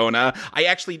persona. I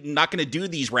actually not going to do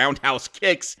these roundhouse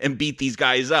kicks and beat these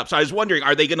guys up. So I was wondering,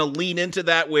 are they going to lean into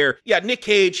that where, yeah, Nick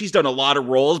Cage, he's done a lot of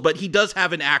roles, but he does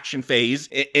have an action phase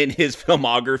in his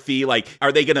filmography. Like,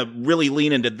 are they going to really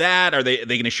lean into that? Are they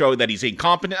going to show that he's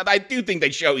incompetent? I do think they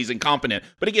show he's incompetent.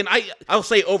 But again, I'll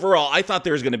say overall, I thought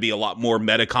there was going to be a lot more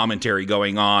meta commentary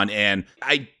going on. And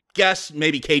I guess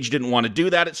maybe Cage didn't want to do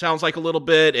that, it sounds like a little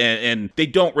bit. And they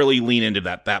don't really lean into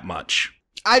that much.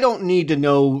 I don't need to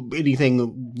know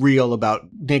anything real about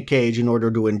Nick Cage in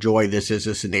order to enjoy this as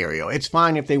a scenario. It's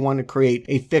fine if they want to create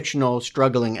a fictional,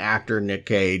 struggling actor, Nick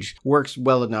Cage. Works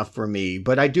well enough for me.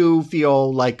 But I do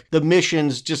feel like the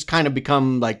missions just kind of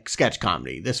become like sketch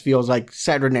comedy. This feels like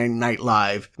Saturday Night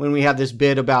Live when we have this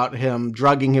bit about him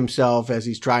drugging himself as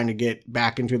he's trying to get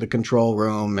back into the control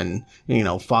room and,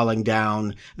 falling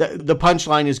down. The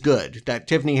punchline is good. That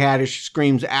Tiffany Haddish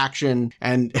screams action,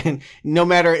 and no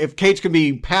matter if Cage can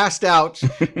be passed out,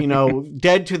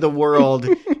 dead to the world,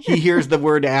 he hears the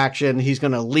word action, he's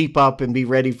going to leap up and be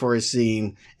ready for his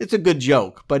scene. It's a good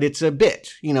joke, but it's a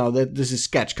bit, that this is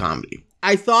sketch comedy.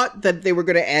 I thought that they were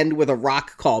going to end with a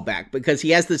Rock callback because he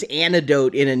has this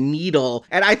antidote in a needle,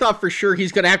 and I thought for sure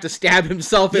he's going to have to stab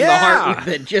himself in the heart with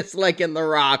it, just like in The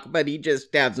Rock, but he just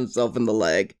stabs himself in the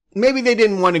leg. Maybe they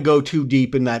didn't want to go too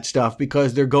deep in that stuff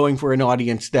because they're going for an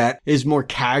audience that is more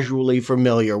casually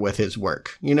familiar with his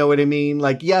work. You know what I mean?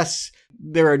 Like, yes,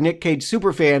 there are Nick Cage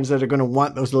superfans that are going to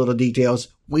want those little details.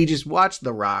 We just watched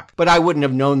The Rock, but I wouldn't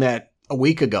have known that a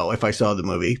week ago if I saw the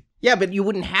movie. Yeah, but you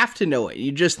wouldn't have to know it.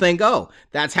 You just think, oh,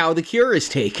 that's how The Cure is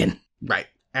taken. Right.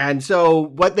 And so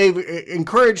what they've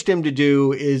encouraged him to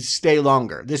do is stay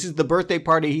longer. This is the birthday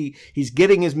party. He's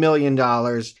getting his $1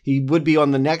 million. He would be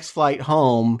on the next flight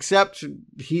home, except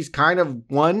he's kind of,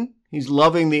 one, he's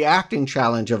loving the acting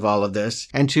challenge of all of this.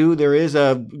 And two, there is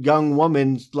a young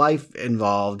woman's life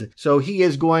involved. So he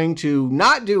is going to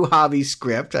not do Javi's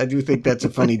script. I do think that's a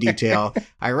funny detail.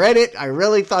 I read it. I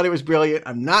really thought it was brilliant.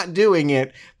 I'm not doing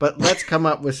it, but let's come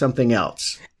up with something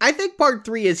else. I think part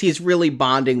 3 is he's really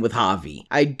bonding with Javi.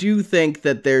 I do think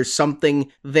that there's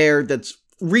something there that's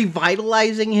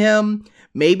revitalizing him.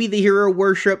 Maybe the hero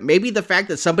worship, maybe the fact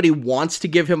that somebody wants to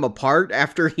give him a part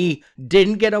after he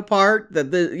didn't get a part,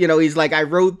 that he's like, I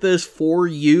wrote this for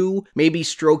you, maybe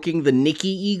stroking the Nicky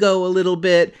ego a little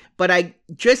bit, but I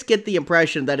just get the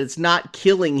impression that it's not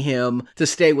killing him to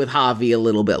stay with Javi a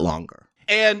little bit longer.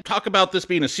 And talk about this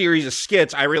being a series of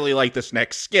skits. I really like this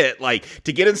next skit. Like,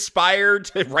 to get inspired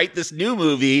to write this new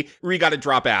movie, we got to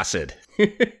drop acid.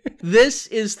 This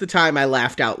is the time I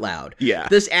laughed out loud. Yeah.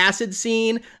 This acid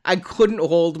scene, I couldn't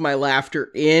hold my laughter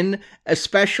in,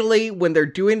 especially when they're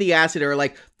doing the acid. They're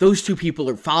like, those two people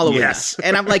are following us.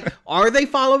 And I'm like, are they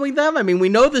following them? I mean, we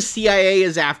know the CIA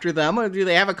is after them. Or do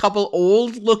they have a couple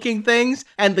old looking things?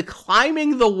 And the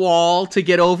climbing the wall to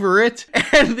get over it.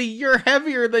 And the you're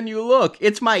heavier than you look.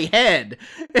 It's my head.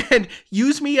 And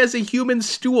use me as a human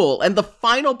stool. And the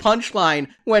final punchline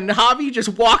when Javi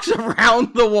just walks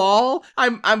around the wall,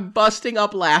 I'm busting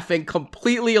up laughing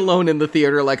completely alone in the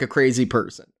theater like a crazy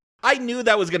person. I knew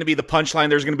that was going to be the punchline.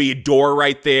 There's going to be a door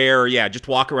right there. Yeah, just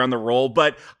walk around the roll.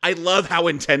 But I love how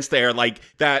intense they are. Like,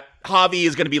 that Javi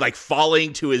is going to be, like,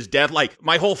 falling to his death. Like,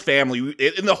 my whole family,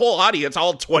 in the whole audience,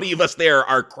 all 20 of us there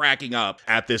are cracking up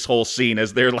at this whole scene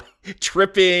as they're, like,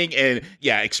 tripping and,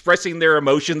 yeah, expressing their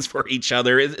emotions for each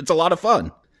other. It's a lot of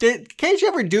fun. Did Cage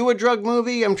ever do a drug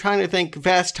movie? I'm trying to think.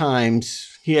 Fast Times.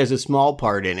 He has a small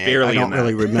part in it. Barely I don't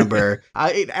really remember.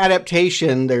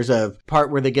 Adaptation, there's a part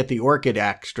where they get the orchid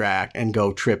extract and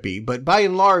go trippy. But by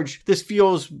and large, this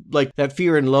feels like that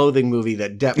Fear and Loathing movie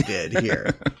that Depp did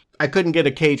here. I couldn't get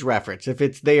a Cage reference. If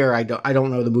it's there, I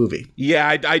don't know the movie. Yeah,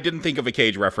 I didn't think of a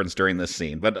Cage reference during this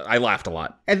scene, but I laughed a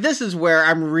lot. And this is where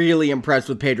I'm really impressed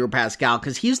with Pedro Pascal,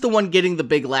 because he's the one getting the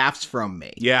big laughs from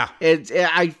me. Yeah.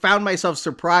 I found myself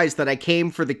surprised that I came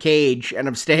for the Cage and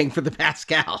I'm staying for the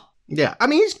Pascal. Yeah, I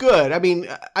mean, he's good. I mean,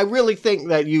 I really think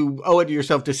that you owe it to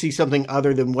yourself to see something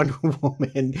other than Wonder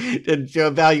Woman to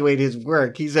evaluate his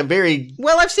work. He's a very...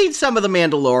 Well, I've seen some of The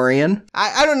Mandalorian.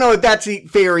 I don't know if that's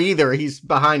fair either. He's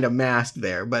behind a mask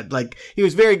there, but, like, he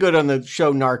was very good on the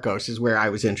show Narcos is where I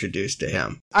was introduced to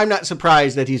him. I'm not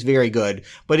surprised that he's very good,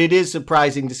 but it is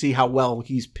surprising to see how well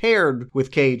he's paired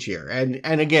with Cage here.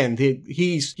 And again,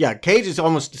 Cage is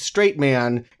almost a straight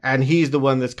man, and he's the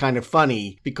one that's kind of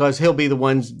funny because he'll be the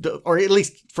ones... Or at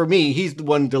least for me, he's the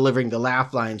one delivering the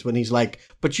laugh lines when he's like,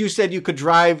 but you said you could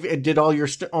drive and did all your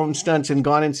own stunts and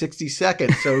gone in 60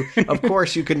 seconds. So, of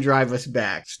course, you can drive us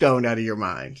back, stoned out of your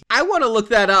mind. I want to look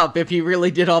that up if he really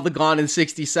did all the Gone in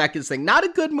 60 Seconds thing. Not a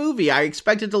good movie. I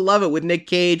expected to love it with Nick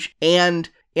Cage and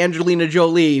Angelina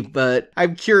Jolie, but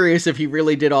I'm curious if he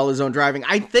really did all his own driving.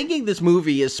 I'm thinking this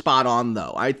movie is spot on,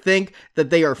 though. I think that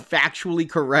they are factually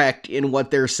correct in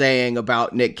what they're saying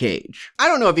about Nick Cage. I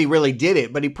don't know if he really did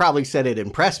it, but he probably said it in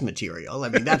press material. I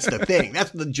mean, that's the thing.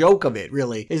 That's the joke of it,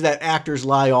 really, is that actors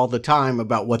lie all the time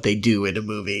about what they do in a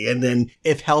movie, and then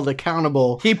if held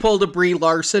accountable... He pulled a Brie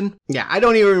Larson. Yeah, I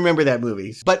don't even remember that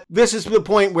movie. But this is the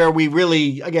point where we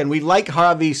really, again, we like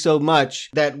Javi so much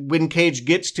that when Cage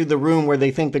gets to the room where they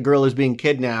think the girl is being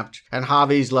kidnapped and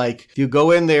Javi's like, if you go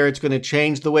in there, it's going to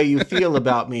change the way you feel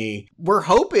about me. We're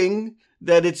hoping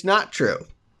that it's not true.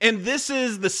 And this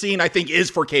is the scene I think is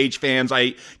for Cage fans.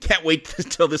 I can't wait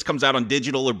until this comes out on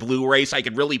digital or Blu-ray so I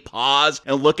can really pause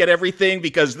and look at everything,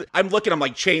 because I'm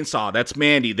like, Chainsaw, that's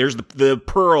Mandy. There's the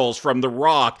pearls from The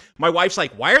Rock. My wife's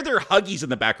like, why are there Huggies in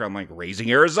the background? I'm like,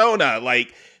 Raising Arizona.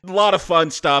 Like, a lot of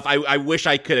fun stuff. I wish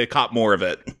I could have caught more of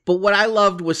it. But what I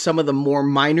loved was some of the more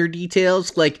minor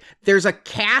details. Like, there's a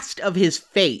cast of his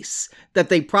face that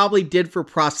they probably did for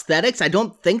prosthetics. I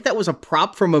don't think that was a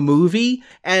prop from a movie.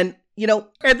 And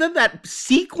and then that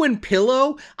sequin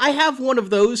pillow, I have one of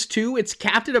those too. It's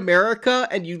Captain America,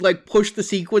 and you like push the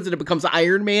sequins and it becomes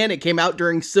Iron Man. It came out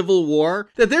during Civil War.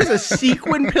 That there's a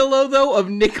sequin pillow though of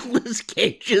Nicolas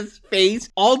Cage's face,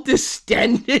 all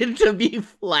distended to be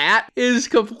flat, is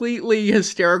completely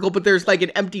hysterical. But there's like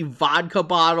an empty vodka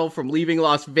bottle from Leaving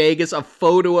Las Vegas, a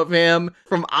photo of him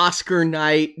from Oscar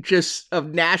night, just a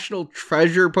National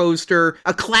Treasure poster,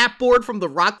 a clapboard from The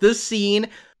Rock. This scene,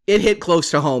 it hit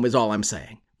close to home is all I'm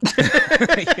saying.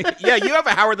 Yeah, you have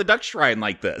a Howard the Duck shrine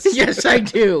like this. Yes, I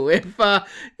do.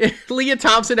 If Leah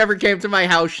Thompson ever came to my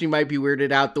house, she might be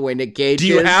weirded out the way Nick Cage is.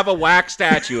 Do you have a wax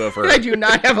statue of her? I do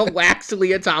not have a wax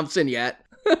Leah Thompson yet.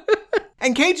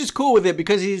 And Cage is cool with it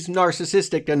because he's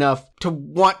narcissistic enough to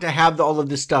want to have all of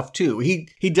this stuff too.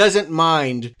 He doesn't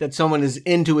mind that someone is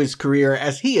into his career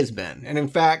as he has been. And in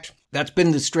fact, that's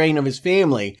been the strain of his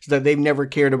family, so that they've never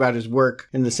cared about his work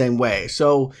in the same way.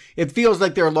 So it feels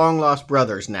like they're long lost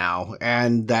brothers now,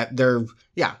 and that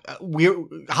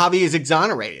Javi is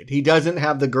exonerated. He doesn't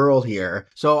have the girl here.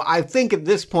 So I think at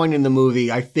this point in the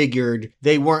movie, I figured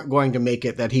they weren't going to make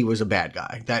it that he was a bad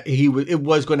guy, that it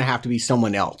was going to have to be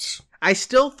someone else. I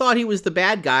still thought he was the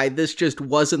bad guy. This just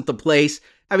wasn't the place.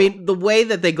 I mean, the way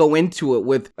that they go into it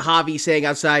with Javi saying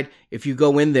outside, if you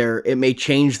go in there, it may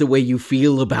change the way you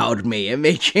feel about me. It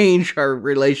may change our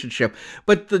relationship.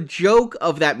 But the joke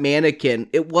of that mannequin,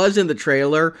 it was in the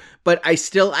trailer, but I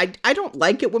don't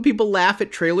like it when people laugh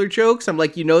at trailer jokes. I'm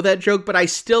like, that joke, but I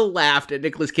still laughed at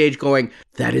Nicolas Cage going,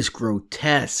 that is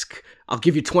grotesque. I'll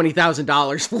give you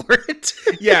 $20,000 for it.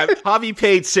 Yeah, Javi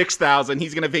paid $6,000.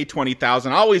 He's going to pay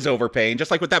 $20,000. Always overpaying,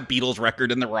 just like with that Beatles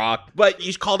record in The Rock. But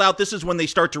he's called out, this is when they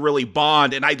start to really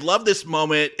bond. And I love this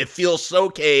moment. It feels so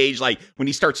Cage, like when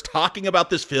he starts talking about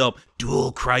this film,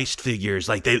 dual Christ figures.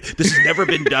 Like this has never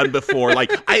been done before.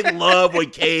 Like I love when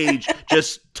Cage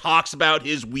just talks about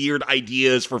his weird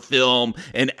ideas for film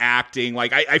and acting.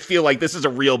 Like I feel like this is a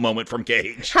real moment from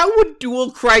Cage. How would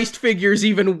dual Christ figures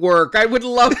even work? I would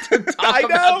love to talk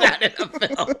about that in a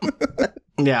film.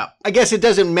 Yeah. I guess it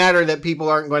doesn't matter that people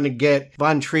aren't going to get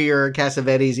Von Trier,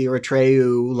 Cassavetes,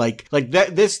 Eritreou, like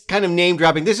that, this kind of name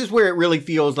dropping. This is where it really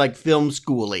feels like film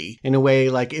schooly in a way.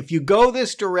 Like if you go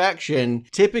this direction,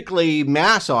 typically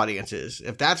mass audiences,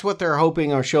 if that's what they're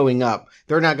hoping are showing up,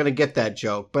 they're not going to get that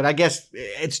joke. But I guess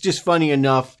it's just funny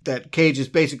enough that Cage is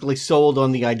basically sold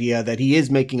on the idea that he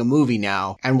is making a movie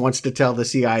now and wants to tell the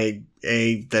CIA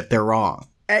that they're wrong.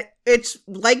 It's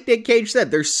like Nick Cage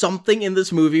said, there's something in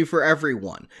this movie for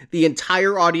everyone. The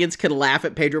entire audience can laugh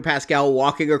at Pedro Pascal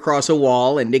walking across a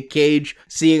wall and Nick Cage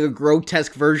seeing a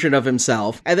grotesque version of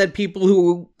himself. And then people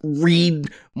who read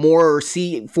more or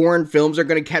see foreign films are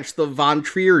going to catch the Von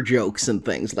Trier jokes and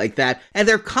things like that. And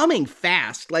they're coming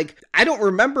fast. Like, I don't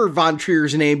remember Von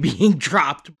Trier's name being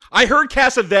dropped. I heard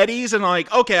Cassavetes and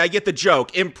okay, I get the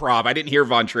joke. Improv. I didn't hear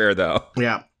Von Trier, though.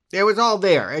 Yeah. It was all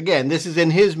there. Again, this is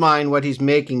in his mind what he's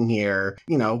making here.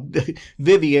 You know,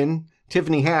 Vivian,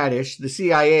 Tiffany Haddish, the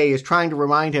CIA is trying to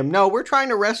remind him, no, we're trying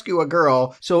to rescue a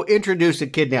girl, so introduce a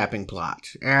kidnapping plot.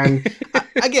 And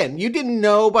again, you didn't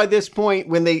know by this point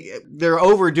when they're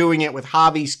overdoing it with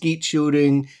Javi skeet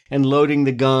shooting and loading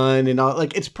the gun and all.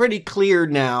 Like, it's pretty clear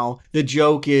now the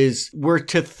joke is we're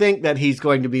to think that he's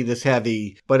going to be this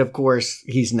heavy, but of course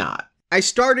he's not. I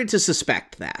started to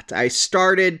suspect that. I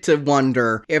started to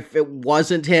wonder if it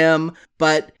wasn't him.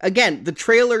 But again, the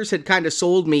trailers had kind of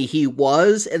sold me he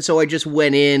was, and so I just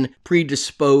went in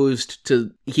predisposed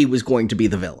to he was going to be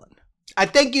the villain. I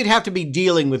think you'd have to be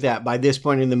dealing with that by this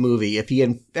point in the movie. If he,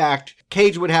 in fact,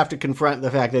 Cage would have to confront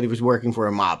the fact that he was working for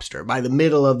a mobster by the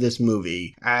middle of this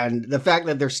movie. And the fact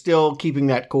that they're still keeping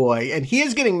that coy. And he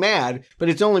is getting mad, but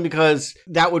it's only because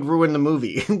that would ruin the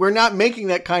movie. We're not making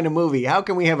that kind of movie. How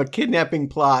can we have a kidnapping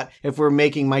plot if we're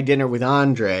making My Dinner with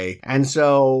Andre? And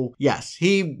so, yes,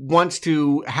 he wants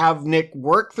to have Nick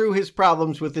work through his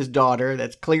problems with his daughter.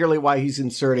 That's clearly why he's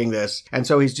inserting this. And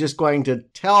so he's just going to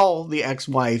tell the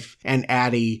ex-wife and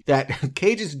Addie that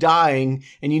Cage is dying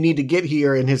and you need to get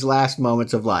here in his last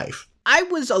moments of life. I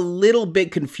was a little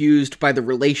bit confused by the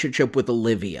relationship with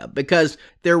Olivia because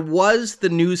there was the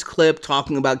news clip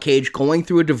talking about Cage going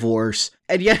through a divorce,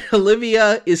 and yet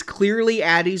Olivia is clearly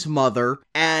Addie's mother,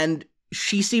 and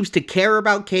she seems to care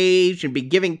about Cage and be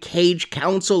giving Cage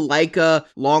counsel like a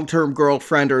long-term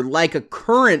girlfriend or like a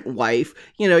current wife.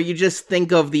 You know, you just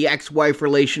think of the ex-wife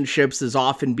relationships as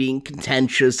often being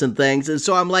contentious and things. And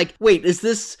so I'm like, wait, is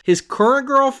this his current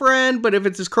girlfriend? But if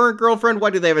it's his current girlfriend, why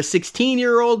do they have a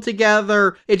 16-year-old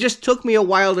together? It just took me a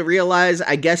while to realize,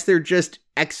 I guess they're just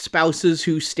ex-spouses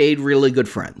who stayed really good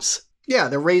friends. Yeah,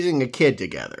 they're raising a kid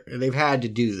together. They've had to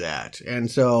do that.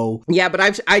 And so... Yeah,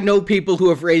 but I know people who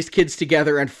have raised kids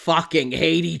together and fucking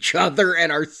hate each other and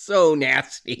are so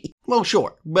nasty. Well,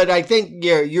 sure. But I think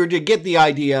you're to get the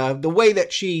idea, the way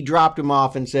that she dropped him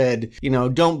off and said, you know,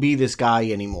 don't be this guy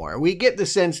anymore. We get the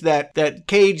sense that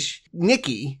Cage,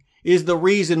 Nikki, is the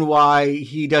reason why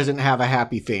he doesn't have a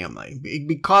happy family.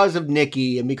 Because of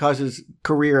Nikki and because of his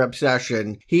career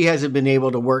obsession, he hasn't been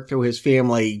able to work through his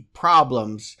family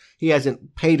problems. He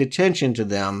hasn't paid attention to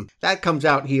them. That comes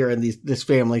out here in this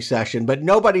family session, but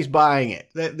nobody's buying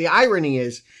it. The irony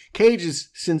is, Cage is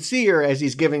sincere as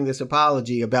he's giving this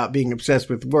apology about being obsessed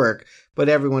with work, but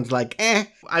everyone's like,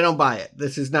 I don't buy it.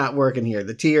 This is not working here.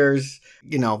 The tears,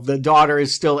 you know, the daughter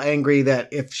is still angry that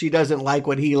if she doesn't like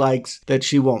what he likes, that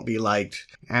she won't be liked.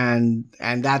 And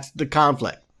that's the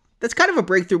conflict. That's kind of a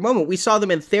breakthrough moment. We saw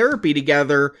them in therapy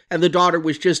together, and the daughter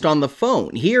was just on the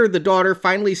phone. Here, the daughter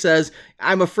finally says,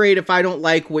 I'm afraid if I don't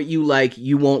like what you like,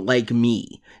 you won't like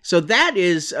me. So that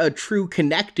is a true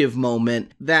connective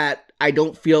moment that I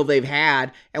don't feel they've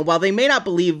had. And while they may not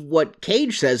believe what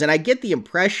Cage says, and I get the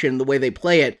impression, the way they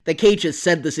play it, that Cage has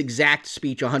said this exact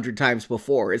speech 100 times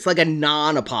before. It's like a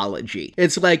non-apology.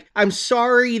 It's like, I'm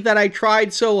sorry that I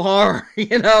tried so hard.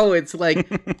 You know, it's like,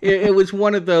 it was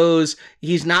one of those,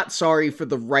 he's not sorry for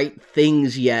the right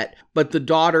things yet, but the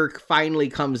daughter finally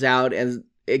comes out and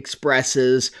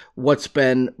expresses what's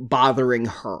been bothering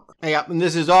her. Yeah, and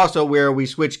this is also where we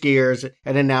switch gears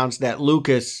and announce that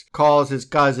Lucas calls his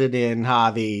cousin in,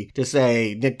 Javi, to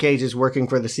say Nick Cage is working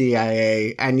for the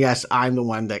CIA, and yes, I'm the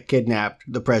one that kidnapped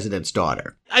the president's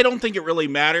daughter. I don't think it really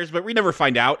matters, but we never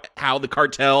find out how the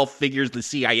cartel figures the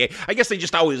CIA. I guess they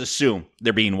just always assume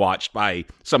they're being watched by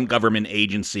some government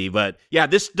agency. But yeah,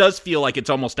 this does feel like it's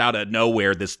almost out of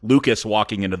nowhere, this Lucas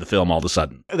walking into the film all of a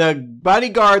sudden. The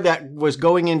bodyguard that was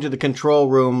going into the control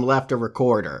room left a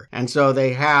recorder. And so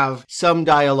they have some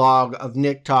dialogue of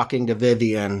Nick talking to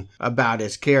Vivian about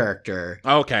his character.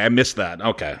 Okay, I missed that.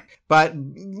 Okay. But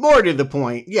more to the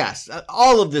point, yes,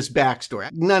 all of this backstory,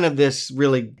 none of this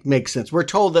really makes sense. We're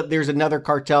told that there's another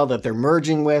cartel that they're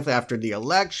merging with after the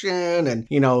election, and,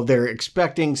 they're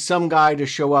expecting some guy to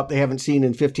show up they haven't seen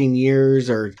in 15 years,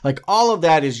 or like all of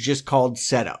that is just called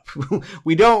setup.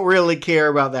 We don't really care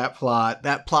about that plot.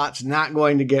 That plot's not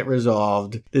going to get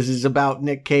resolved. This is about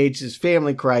Nick Cage's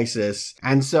family crisis.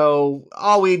 And so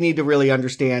all we need to really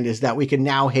understand is that we can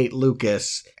now hate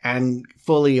Lucas and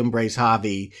fully embrace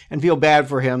Javi and feel bad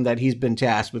for him that he's been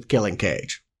tasked with killing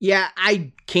Cage. Yeah,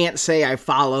 I can't say I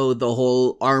follow the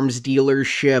whole arms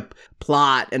dealership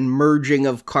plot and merging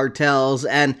of cartels.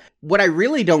 And what I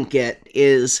really don't get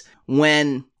is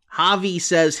when Javi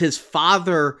says his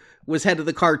father was head of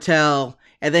the cartel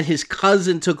and then his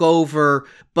cousin took over,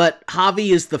 but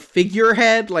Javi is the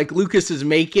figurehead, like Lucas is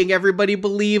making everybody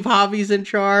believe Javi's in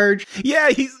charge.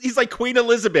 Yeah, he's like Queen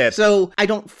Elizabeth. So I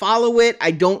don't follow it.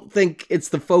 I don't think it's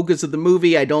the focus of the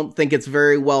movie. I don't think it's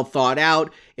very well thought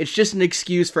out. It's just an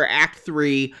excuse for Act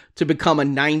 3 to become a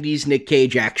 90s Nick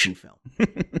Cage action film.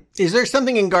 Is there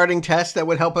something in Guarding Tess that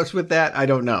would help us with that? I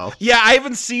don't know. Yeah, I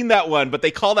haven't seen that one, but they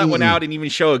call that one out and even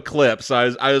show a clip,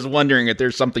 so I was wondering if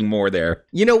there's something more there.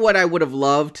 You know what I would have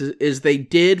loved is they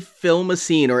did film a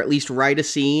scene, or at least write a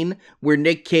scene, where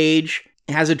Nick Cage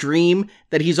has a dream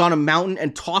that he's on a mountain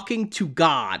and talking to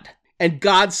God. And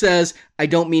God says, I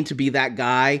don't mean to be that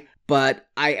guy, but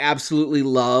I absolutely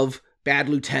love Bad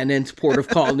Lieutenant, Port of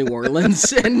Call, New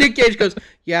Orleans. And Nick Cage goes,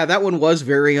 yeah, that one was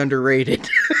very underrated.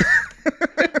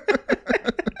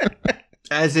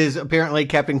 As is apparently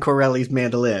Captain Corelli's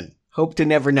mandolin. Hope to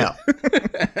never know.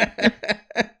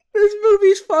 This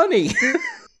movie's funny.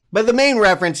 But the main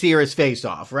reference here is Face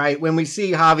Off, right? When we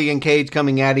see Javi and Cage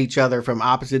coming at each other from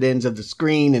opposite ends of the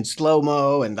screen in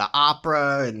slow-mo and the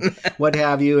opera and what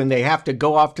have you, and they have to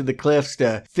go off to the cliffs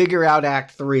to figure out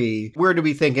Act 3, we're to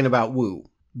be thinking about Woo.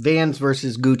 Vans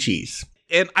versus Gucci's.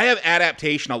 And I have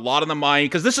adaptation a lot on the mind,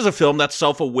 because this is a film that's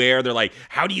self-aware. They're like,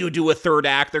 how do you do a third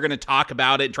act? They're going to talk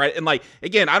about it and like,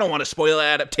 again, I don't want to spoil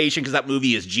adaptation because that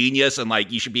movie is genius and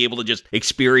like you should be able to just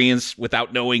experience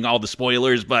without knowing all the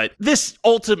spoilers. But this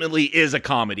ultimately is a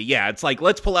comedy. Yeah, it's like,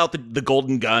 let's pull out the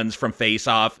golden guns from Face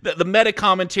Off. The meta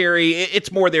commentary,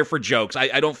 it's more there for jokes.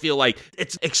 I don't feel like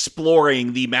it's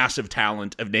exploring the massive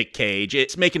talent of Nick Cage.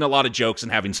 It's making a lot of jokes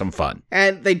and having some fun.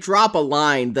 And they drop a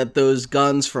line that those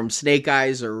guns from Snake Eyes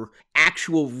are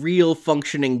actual, real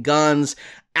functioning guns.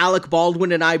 Alec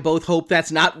Baldwin and I both hope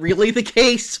that's not really the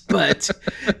case, but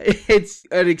it's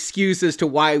an excuse as to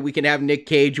why we can have Nick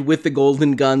Cage with the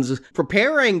golden guns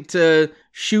preparing to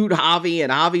shoot Javi,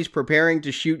 and Javi's preparing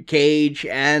to shoot Cage,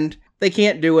 and they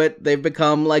can't do it. They've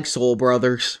become like soul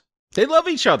brothers. They love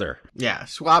each other. Yeah,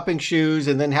 swapping shoes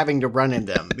and then having to run in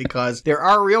them because there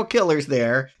are real killers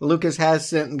there. Lucas has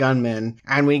sent gunmen,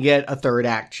 and we get a third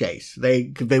act chase.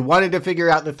 They wanted to figure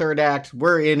out the third act.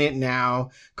 We're in it now.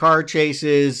 Car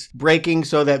chases, braking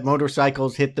so that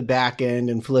motorcycles hit the back end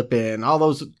and flip in. All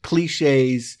those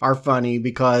cliches are funny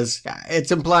because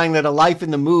it's implying that a life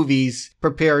in the movies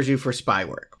prepares you for spy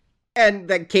work. And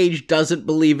that Cage doesn't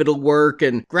believe it'll work,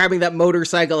 and grabbing that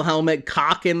motorcycle helmet,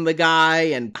 cocking the guy,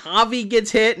 and Javi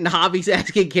gets hit, and Javi's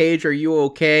asking Cage, are you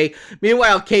okay?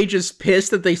 Meanwhile, Cage is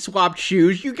pissed that they swapped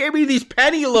shoes. You gave me these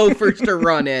penny loafers to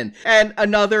run in. And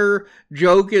another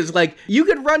joke is like, you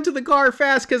could run to the car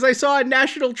fast because I saw a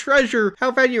National Treasure.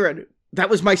 How fast you run? That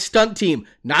was my stunt team,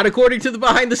 not according to the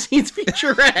behind-the-scenes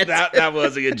featurette. that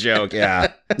was a good joke,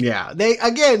 yeah. Yeah, they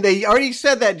already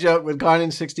said that joke with Gone in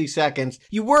 60 Seconds.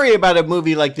 You worry about a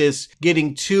movie like this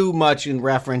getting too much in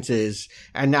references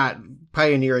and not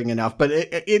pioneering enough, but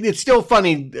it's still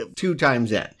funny 2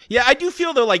 times in. Yeah, I do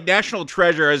feel though like National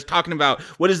Treasure is talking about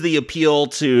what is the appeal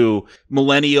to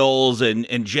millennials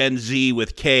and Gen Z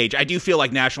with Cage. I do feel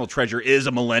like National Treasure is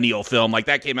a millennial film. Like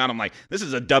that came out, I'm like, this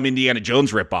is a dumb Indiana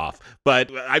Jones ripoff. But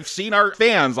I've seen our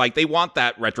fans, like they want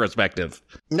that retrospective.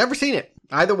 Never seen it,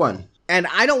 either one. And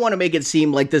I don't want to make it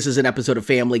seem like this is an episode of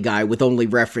Family Guy with only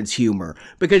reference humor,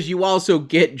 because you also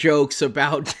get jokes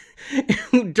about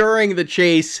during the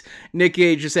chase, Nick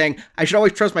Cage is saying, I should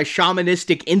always trust my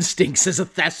shamanistic instincts as a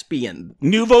thespian.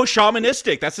 Nouveau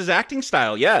shamanistic, that's his acting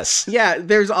style, yes. Yeah,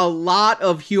 there's a lot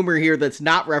of humor here that's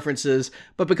not references,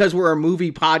 but because we're a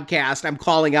movie podcast, I'm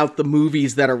calling out the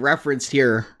movies that are referenced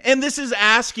here. And this is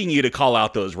asking you to call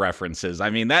out those references.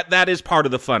 I mean, that is part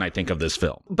of the fun, I think, of this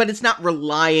film. But it's not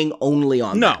relying only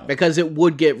on that, because it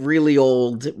would get really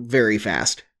old very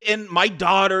fast. And my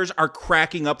daughters are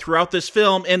cracking up throughout this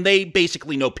film, and they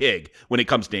basically know Pig when it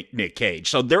comes to Nick Cage.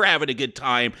 So they're having a good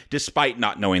time despite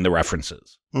not knowing the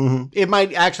references. Mm-hmm. It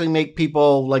might actually make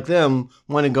people like them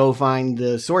want to go find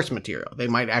the source material. They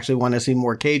might actually want to see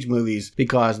more Cage movies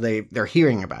because they're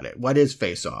hearing about it. What is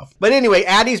Face Off? But anyway,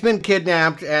 Addie's been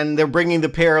kidnapped, and they're bringing the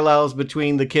parallels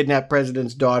between the kidnapped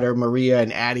president's daughter, Maria,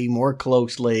 and Addie more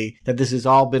closely, that this has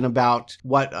all been about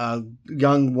what a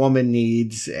young woman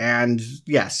needs. And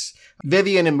yes,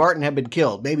 Vivian and Martin have been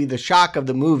killed. Maybe the shock of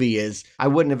the movie is I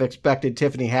wouldn't have expected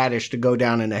Tiffany Haddish to go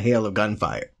down in a hail of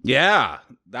gunfire. Yeah,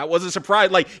 that was a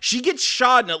surprise. Like, she gets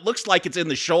shot and it looks like it's in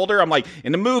the shoulder. I'm like,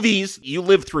 in the movies, you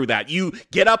live through that. You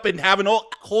get up and have a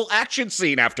whole action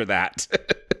scene after that.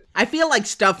 I feel like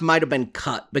stuff might have been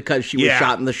cut because she was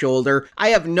shot in the shoulder. I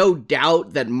have no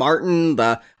doubt that Martin,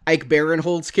 the Ike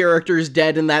Barinholtz character, is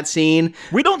dead in that scene.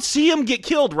 We don't see him get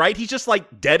killed, right? He's just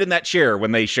like dead in that chair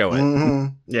when they show it.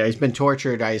 Mm-hmm. Yeah, he's been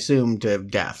tortured, I assume, to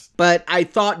death. But I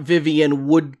thought Vivian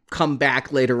would come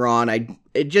back later on.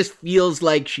 It just feels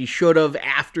like she should have,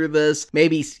 after this,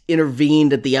 maybe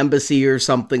intervened at the embassy or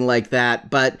something like that.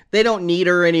 But they don't need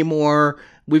her anymore.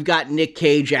 We've got Nick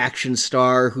Cage, action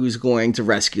star, who's going to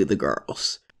rescue the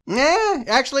girls.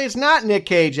 Actually, it's not Nick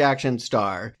Cage, action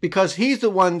star, because he's the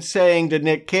one saying to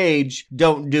Nick Cage,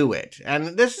 don't do it.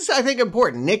 And this is, I think,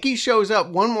 important. Nicky shows up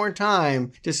one more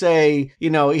time to say,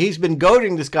 he's been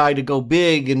goading this guy to go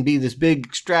big and be this big,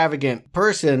 extravagant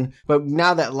person, but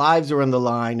now that lives are on the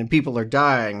line and people are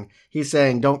dying, he's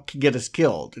saying, don't get us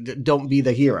killed. Don't be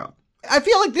the hero. I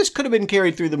feel like this could have been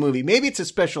carried through the movie. Maybe it's a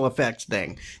special effects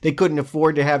thing. They couldn't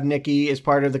afford to have Nikki as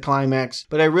part of the climax,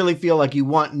 but I really feel like you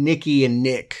want Nikki and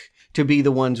Nick to be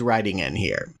the ones riding in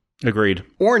here. Agreed.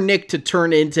 Or Nick to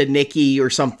turn into Nikki or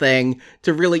something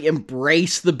to really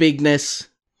embrace the bigness.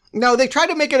 No, they tried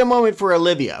to make it a moment for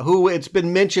Olivia, who it's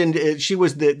been mentioned, they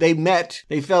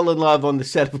fell in love on the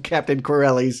set of Captain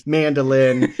Corelli's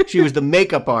Mandolin. She was the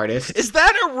makeup artist. Is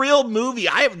that a real movie?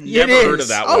 I have never heard of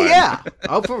that one. Oh, yeah.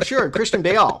 Oh, for sure. Christian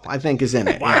Bale, I think, is in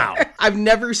it. Wow. Yeah. I've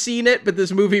never seen it, but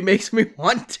this movie makes me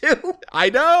want to. I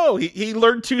know. He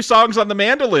learned 2 songs on the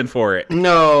mandolin for it.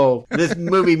 No, this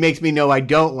movie makes me know I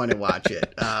don't want to watch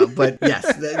it. But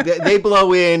yes, they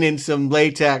blow in some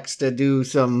latex to do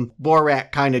some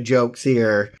Borat kind of jokes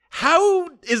here. How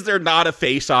is there not a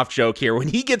face-off joke here? When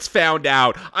he gets found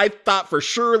out, I thought for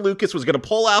sure Lucas was going to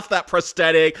pull off that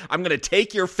prosthetic. I'm going to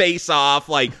take your face off.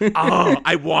 Like,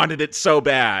 I wanted it so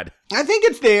bad. I think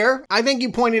it's there. I think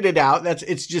you pointed it out.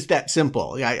 It's just that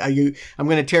simple. I'm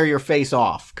going to tear your face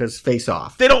off because face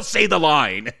off. They don't say the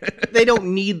line. They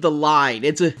don't need the line.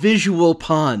 It's a visual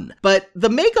pun. But the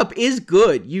makeup is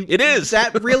good. It is.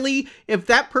 That really, if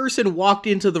that person walked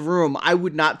into the room, I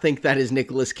would not think that is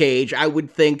Nicolas Cage. I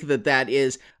would think that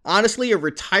is honestly a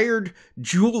retired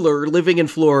jeweler living in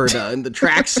Florida in the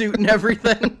tracksuit and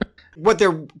everything. What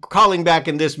they're calling back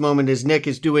in this moment is Nick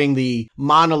is doing the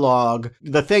monologue,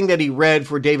 the thing that he read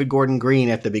for David Gordon Green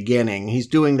at the beginning. He's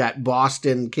doing that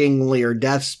Boston King Lear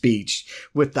death speech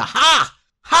with the ha!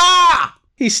 Ha!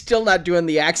 He's still not doing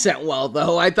the accent well,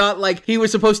 though. I thought, he was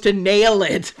supposed to nail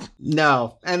it.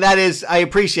 No, and I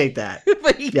appreciate that.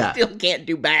 But he still can't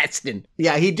do Boston.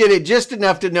 Yeah, he did it just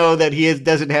enough to know that he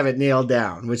doesn't have it nailed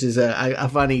down, which is a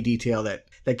funny detail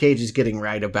that Cage is getting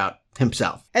right about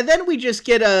himself. And then we just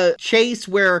get a chase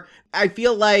where I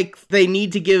feel like they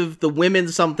need to give the women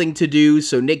something to do,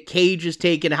 so Nick Cage is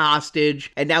taken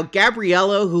hostage, and now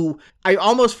Gabriella, who I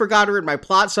almost forgot her in my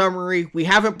plot summary, we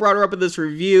haven't brought her up in this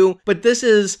review, but this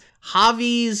is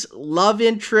Javi's love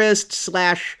interest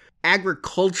 /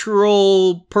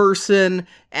 agricultural person,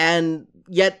 and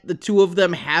yet the two of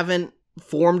them haven't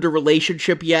formed a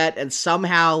relationship yet, and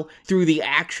somehow through the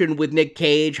action with Nick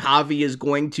Cage, Javi is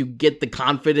going to get the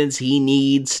confidence he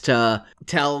needs to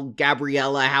tell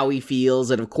Gabriella how he feels,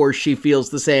 and of course she feels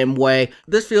the same way.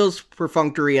 This feels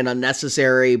perfunctory and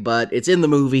unnecessary, but it's in the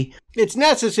movie. It's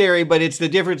necessary, but it's the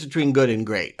difference between good and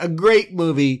great. A great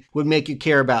movie would make you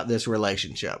care about this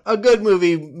relationship. A good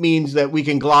movie means that we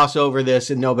can gloss over this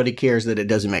and nobody cares that it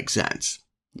doesn't make sense.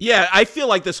 Yeah, I feel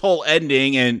like this whole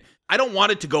ending, and I don't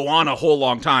want it to go on a whole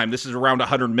long time. This is around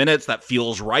 100 minutes. That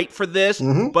feels right for this.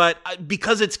 Mm-hmm. But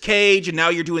because it's Cage and now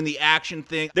you're doing the action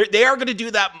thing, they are going to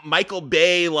do that Michael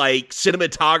Bay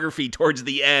cinematography towards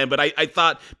the end. But I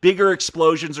thought bigger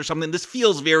explosions or something. This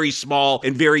feels very small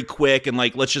and very quick and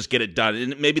let's just get it done.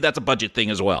 And maybe that's a budget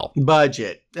thing as well.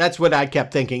 Budget. That's what I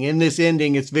kept thinking. In this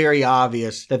ending, it's very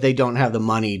obvious that they don't have the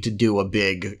money to do a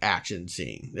big action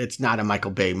scene. It's not a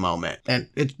Michael Bay moment. And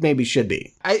it maybe should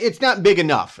be. It's not big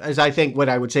enough, as I think what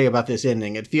I would say about this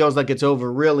ending. It feels like it's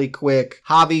over really quick.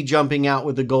 Javi jumping out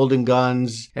with the golden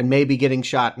guns and maybe getting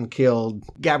shot and killed.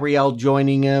 Gabrielle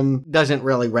joining him doesn't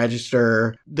really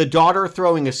register. The daughter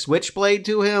throwing a switchblade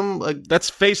to him. That's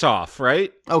face off,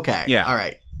 right? Okay. Yeah. All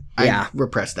right. I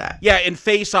repressed that. Yeah, in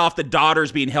Face Off, the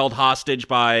daughter's being held hostage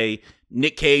by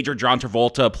Nick Cage or John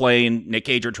Travolta, playing Nick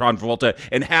Cage or John Travolta,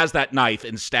 and has that knife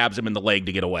and stabs him in the leg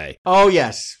to get away. Oh,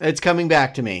 yes. It's coming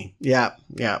back to me. Yeah.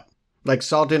 Like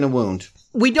salt in a wound.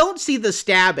 We don't see the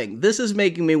stabbing. This is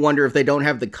making me wonder if they don't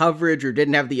have the coverage or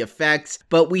didn't have the effects.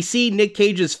 But we see Nick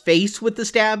Cage's face with the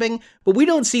stabbing, but we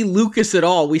don't see Lucas at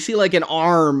all. We see like an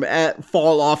arm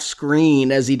fall off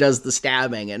screen as he does the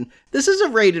stabbing. And this is a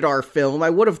rated R film. I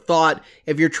would have thought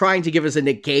if you're trying to give us a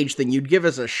Nick Cage thing, you'd give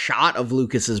us a shot of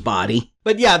Lucas's body.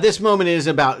 But yeah, this moment is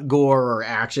about gore or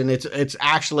action. It's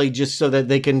actually just so that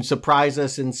they can surprise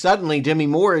us. And suddenly Demi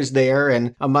Moore is there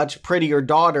and a much prettier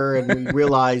daughter. And we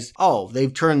realize, oh,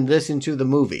 they've turned this into the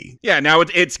movie. Yeah, now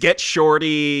it's Get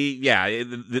Shorty. Yeah,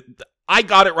 I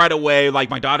got it right away. Like,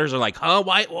 my daughters are like, huh,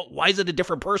 why is it a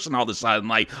different person all of a sudden?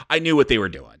 Like, I knew what they were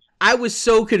doing. I was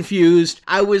so confused.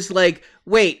 I was like,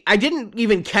 wait, I didn't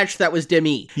even catch that was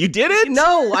Demi. You didn't?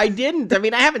 No, I didn't. I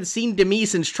mean, I haven't seen Demi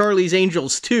since Charlie's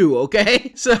Angels 2,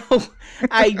 okay? So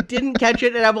I didn't catch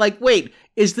it, and I'm like, wait,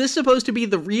 is this supposed to be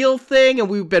the real thing, and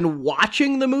we've been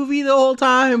watching the movie the whole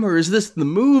time, or is this the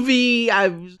movie? I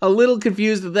was a little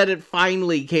confused that it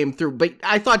finally came through, but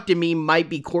I thought Demi might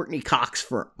be Courtney Cox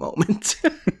for a moment.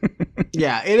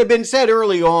 Yeah, it had been said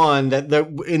early on that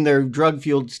in their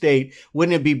drug-fueled state,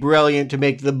 wouldn't it be brilliant to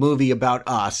make the movie about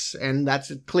us? And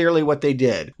that's clearly what they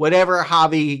did. Whatever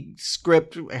Javi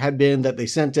script had been that they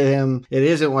sent to him, it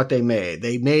isn't what they made.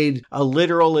 They made a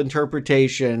literal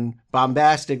interpretation,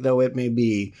 bombastic though it may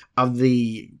be, of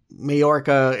the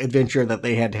Majorca adventure that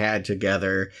they had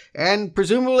together. And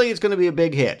presumably it's going to be a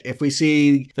big hit. If we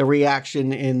see the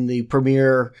reaction in the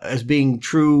premiere as being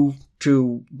true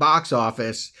to box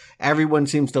office, everyone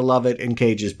seems to love it, and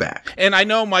Cage is back. And I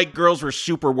know my girls were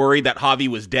super worried that Javi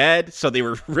was dead, so they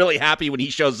were really happy when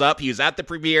he shows up. He was at the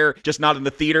premiere, just not in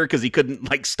the theater because he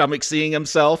couldn't stomach seeing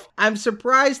himself. I'm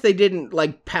surprised they didn't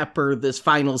pepper this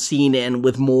final scene in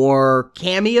with more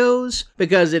cameos,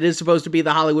 because it is supposed to be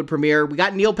the Hollywood premiere. We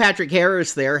got Neil Patrick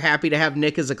Harris there, happy to have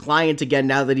Nick as a client again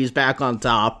now that he's back on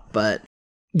top, but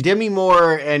Demi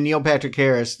Moore and Neil Patrick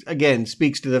Harris, again,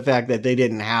 speaks to the fact that they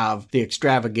didn't have the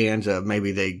extravaganza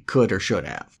maybe they could or should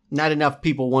have. Not enough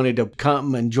people wanted to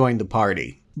come and join the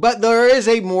party. But there is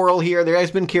a moral here. There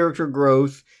has been character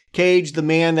growth. Cage, the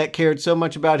man that cared so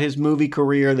much about his movie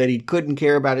career that he couldn't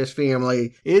care about his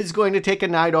family, is going to take a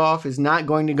night off, is not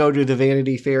going to go to the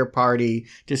Vanity Fair party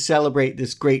to celebrate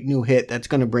this great new hit that's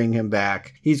going to bring him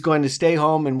back. He's going to stay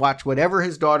home and watch whatever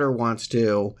his daughter wants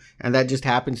to, and that just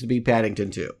happens to be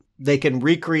Paddington 2. They can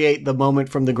recreate the moment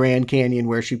from the Grand Canyon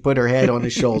where she put her head on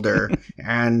his shoulder,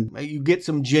 and you get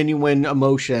some genuine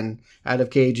emotion out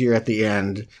of Cage here at the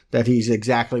end that he's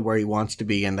exactly where he wants to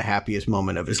be in the happiest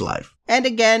moment of his life. And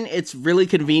again, it's really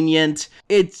convenient.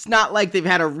 It's not like they've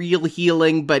had a real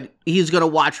healing, but he's going to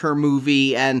watch her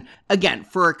movie. And again,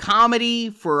 for a comedy,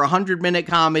 for a 100-minute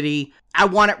comedy, I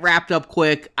want it wrapped up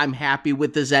quick. I'm happy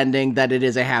with this ending, that it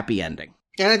is a happy ending.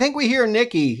 And I think we hear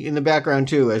Nikki in the background,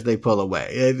 too, as they pull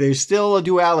away. There's still a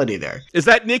duality there. Is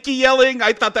that Nikki yelling?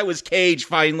 I thought that was Cage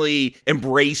finally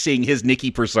embracing his Nikki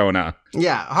persona.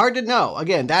 Yeah, hard to know.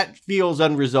 Again, that feels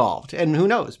unresolved. And who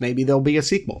knows? Maybe there'll be a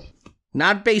sequel.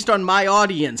 Not based on my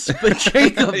audience, but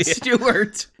Jacob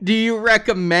Stewart, do you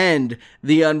recommend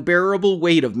The Unbearable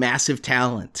Weight of Massive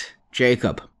Talent?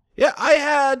 Jacob. Yeah, I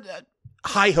had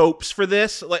high hopes for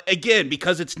this. Again,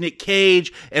 because it's Nick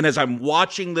Cage, and as I'm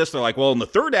watching this, they're like, well, in the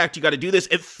third act, you got to do this.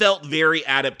 It felt very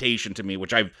adaptation to me,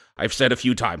 which I've said a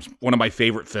few times, one of my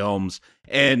favorite films.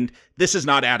 And this is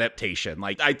not adaptation.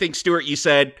 I think, Stuart, you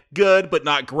said good, but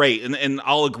not great. And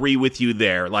I'll agree with you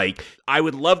there. I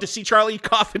would love to see Charlie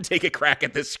Kaufman take a crack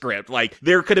at this script.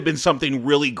 There could have been something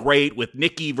really great with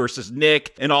Nikki versus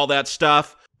Nick and all that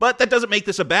stuff. But that doesn't make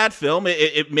this a bad film.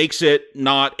 It makes it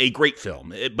not a great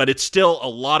film. But it's still a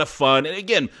lot of fun. And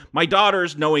again, my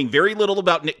daughters, knowing very little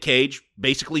about Nick Cage,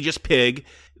 basically just Pig,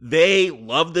 they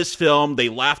love this film. They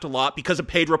laughed a lot because of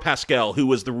Pedro Pascal, who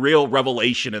was the real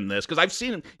revelation in this. Because I've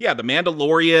seen him, The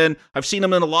Mandalorian. I've seen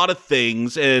him in a lot of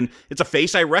things, and it's a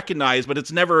face I recognize, but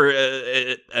it's never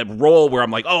a role where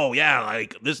I'm like, oh yeah,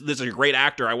 this is a great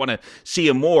actor. I want to see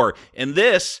him more. And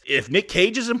this, if Nick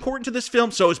Cage is important to this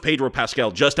film, so is Pedro Pascal,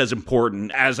 just as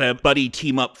important as a buddy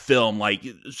team-up film.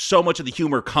 So much of the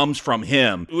humor comes from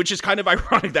him, which is kind of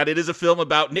ironic that it is a film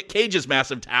about Nick Cage's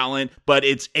massive talent, but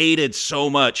it's aided so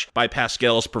much much by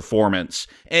Pascal's performance.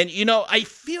 And, I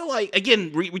feel like,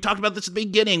 again, we talked about this at the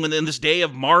beginning, when in this day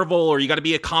of Marvel, or you got to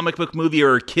be a comic book movie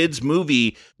or a kid's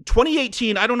movie,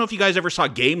 2018, I don't know if you guys ever saw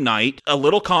Game Night, a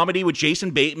little comedy with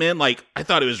Jason Bateman. Like, I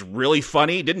thought it was really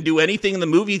funny. Didn't do anything in the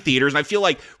movie theaters. And I feel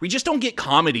like we just don't get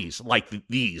comedies like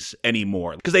these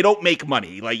anymore because they don't make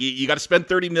money. Like, you got to spend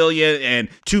 $30 million and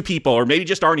 2 people, or maybe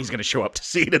just Arnie's going to show up to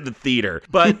see it in the theater.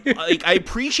 But like, I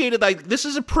appreciated, like, this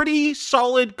is a pretty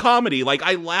solid comedy. Like,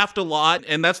 I laughed a lot,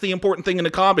 and that's the important thing in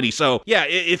a comedy. So yeah,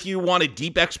 if you want a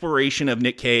deep exploration of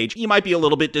Nick Cage, you might be a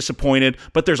little bit disappointed,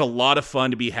 but there's a lot of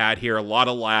fun to be had here, a lot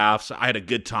of laughs. I had a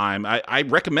good time. I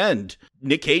recommend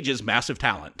Nick Cage's Massive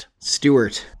Talent.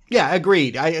 Stuart. Yeah,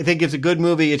 agreed. I think it's a good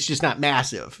movie. It's just not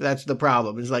massive. That's the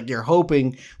problem. It's like you're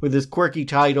hoping with this quirky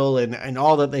title and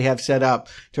all that they have set up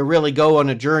to really go on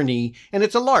a journey, and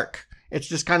it's a lark. It's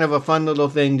just kind of a fun little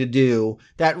thing to do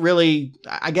that really,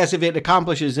 I guess if it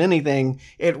accomplishes anything,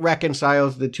 it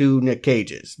reconciles the two Nick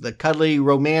Cages. The cuddly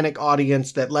romantic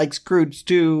audience that likes Croods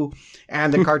 2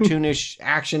 and the cartoonish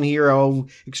action hero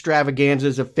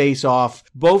extravaganzas of Face Off.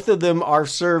 Both of them are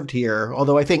served here,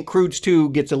 although I think Croods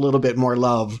 2 gets a little bit more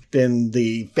love than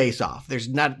the Face Off. There's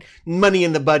not money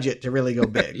in the budget to really go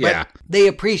big. Yeah. But they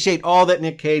appreciate all that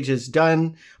Nick Cage has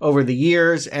done over the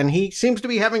years, and he seems to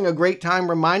be having a great time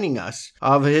reminding us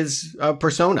of his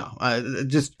persona,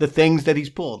 just the things that he's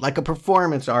pulled. Like a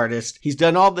performance artist, he's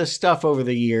done all this stuff over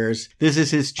the years. This is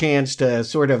his chance to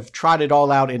sort of trot it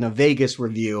all out in a Vegas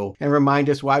review and remind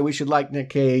us why we should like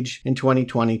Nick Cage in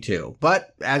 2022.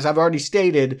 But as I've already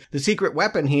stated, the secret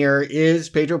weapon here is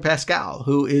Pedro Pascal,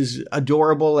 who is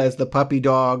adorable as the puppy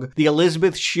dog, the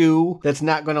Elizabeth Shue that's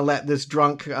not going to let this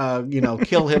drunk,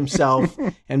 kill himself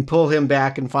and pull him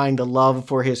back and find the love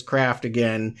for his craft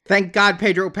again. Thank God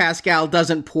Pedro Pascal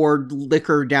doesn't pour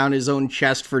liquor down his own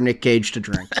chest for Nick Cage to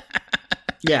drink.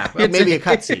 Yeah, maybe a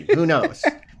cutscene. Who knows?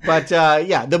 But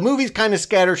the movie's kind of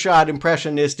scattershot,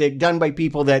 impressionistic, done by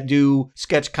people that do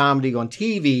sketch comedy on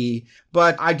TV.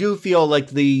 But I do feel like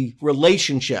the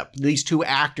relationship, these two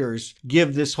actors,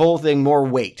 give this whole thing more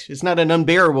weight. It's not an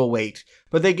unbearable weight,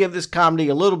 but they give this comedy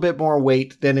a little bit more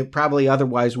weight than it probably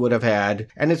otherwise would have had.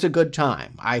 And it's a good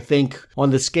time. I think on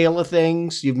the scale of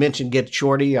things, you've mentioned Get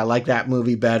Shorty. I like that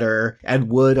movie better. Ed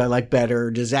Wood, I like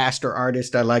better. Disaster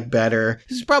Artist, I like better.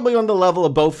 This is probably on the level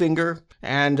of Bowfinger.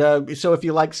 And so if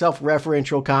you like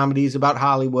self-referential comedies about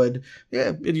Hollywood,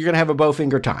 yeah, you're going to have a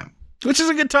Bowfinger time. Which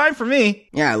is a good time for me.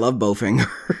 Yeah, I love Bowfinger.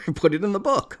 Put it in the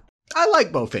book. I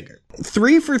like Bowfinger.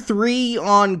 3 for 3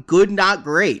 on good, not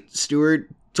great.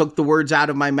 Stuart took the words out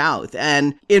of my mouth.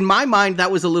 And in my mind,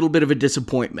 that was a little bit of a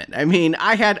disappointment. I mean,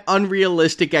 I had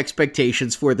unrealistic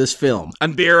expectations for this film.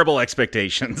 Unbearable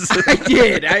expectations. I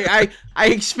did. I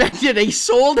expected a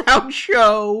sold-out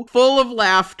show full of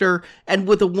laughter and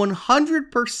with a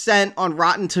 100% on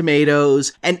Rotten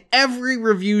Tomatoes and every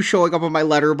review showing up on my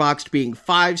Letterboxd being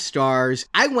 5 stars.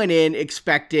 I went in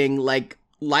expecting, like,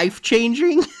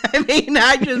 life-changing. I mean,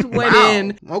 I just went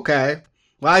in. Okay.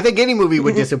 Well, I think any movie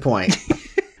would disappoint.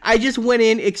 I just went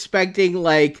in expecting,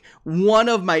 like, one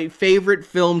of my favorite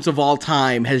films of all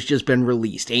time has just been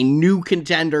released. A new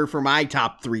contender for my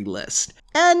top 3 list.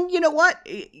 And you know what?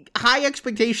 High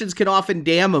expectations can often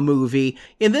damn a movie.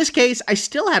 In this case, I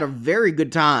still had a very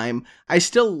good time. I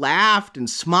still laughed and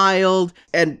smiled.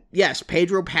 And yes,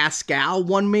 Pedro Pascal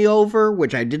won me over,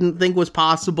 which I didn't think was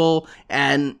possible.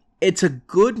 And it's a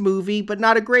good movie, but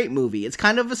not a great movie. It's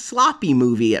kind of a sloppy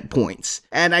movie at points.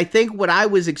 And I think what I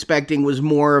was expecting was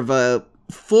more of a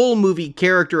full movie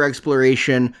character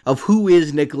exploration of who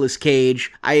is Nicolas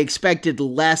Cage. I expected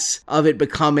less of it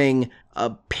becoming a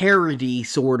parody,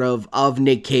 sort of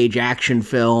Nick Cage action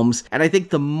films. And I think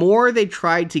the more they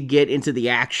tried to get into the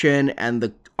action and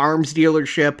the arms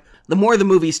dealership, the more the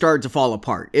movie started to fall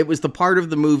apart. It was the part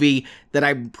of the movie that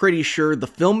I'm pretty sure the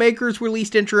filmmakers were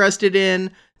least interested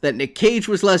in, that Nick Cage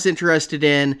was less interested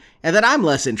in, and that I'm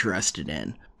less interested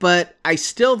in. But I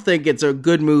still think it's a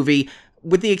good movie.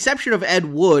 With the exception of Ed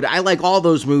Wood, I like all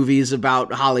those movies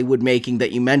about Hollywood making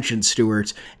that you mentioned,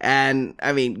 Stuart. And,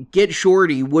 I mean, Get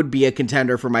Shorty would be a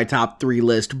contender for my top 3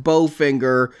 list.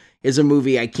 Bowfinger is a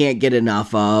movie I can't get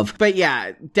enough of. But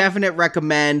yeah, definite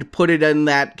recommend. Put it in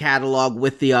that catalog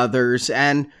with the others.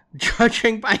 And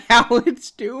judging by how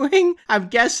it's doing, I'm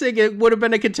guessing it would have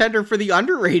been a contender for the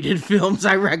underrated films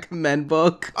I recommend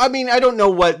book. I mean, I don't know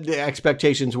what the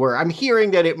expectations were. I'm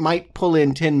hearing that it might pull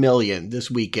in 10 million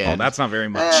this weekend. Oh, that's not very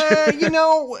much.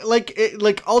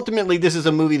 Ultimately, this is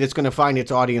a movie that's going to find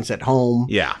its audience at home.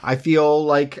 Yeah. I feel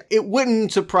like it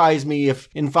wouldn't surprise me if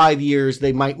in 5 years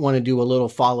they might want to do a little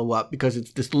follow-up follow-up because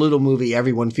it's this little movie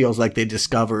everyone feels like they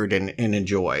discovered and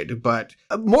enjoyed. But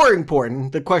more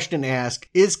important, the question asked,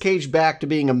 is Cage back to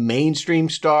being a mainstream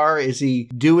star? Is he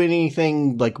doing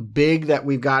anything like big that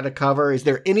we've got to cover? Is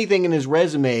there anything in his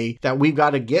resume that we've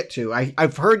got to get to?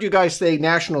 I've heard you guys say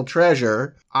National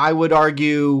Treasure. I would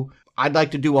argue I'd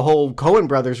like to do a whole Coen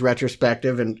Brothers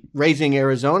retrospective, and Raising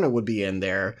Arizona would be in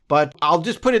there. But I'll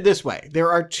just put it this way.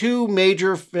 There are two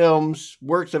major films,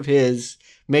 works of his,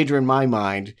 major in my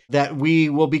mind, that we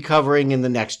will be covering in the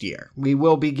next year. We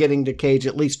will be getting to Cage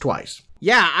at least twice.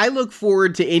 Yeah, I look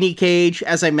forward to any Cage.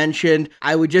 As I mentioned,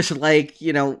 I would just like,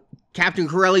 Captain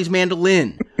Corelli's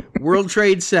Mandolin, World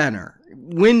Trade Center,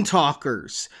 Wind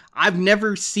Talkers. I've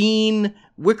never seen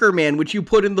Wicker Man, which you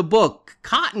put in the book,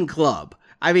 Cotton Club.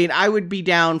 I mean, I would be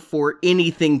down for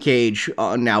anything Cage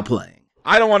Now Playing.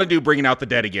 I don't want to do Bringing Out the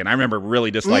Dead again. I remember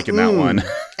really disliking that one.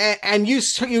 And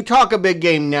you talk a big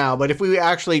game now, but if we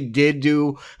actually did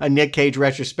do a Nick Cage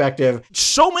retrospective.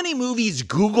 So many movies,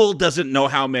 Google doesn't know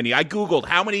how many. I Googled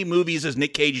how many movies has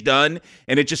Nick Cage done,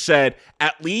 and it just said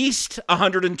at least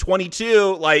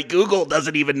 122. Like, Google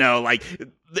doesn't even know. Like,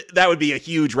 that would be a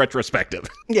huge retrospective.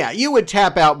 Yeah, you would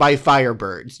tap out by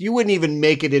Firebirds. You wouldn't even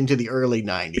make it into the early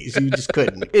 90s. You just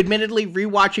couldn't. Admittedly,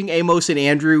 rewatching Amos and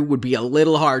Andrew would be a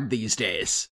little hard these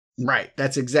days. Right,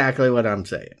 that's exactly what I'm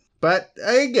saying. But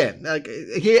again,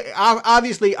 he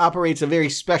obviously operates a very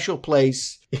special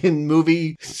place in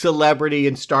movie celebrity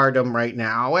and stardom right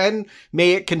now, and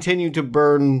may it continue to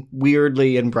burn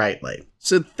weirdly and brightly.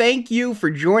 So thank you for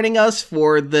joining us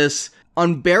for this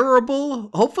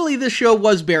unbearable. Hopefully this show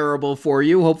was bearable for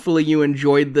you. Hopefully you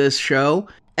enjoyed this show.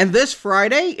 And this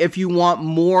Friday, if you want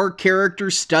more character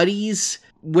studies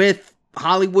with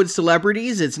Hollywood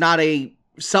celebrities, it's not a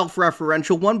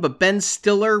self-referential one, but Ben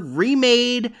Stiller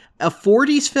remade a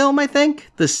 40s film, I think,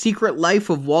 The Secret Life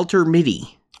of Walter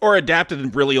Mitty. Or adapted a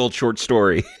really old short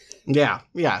story. Yeah,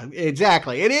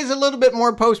 exactly. It is a little bit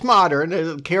more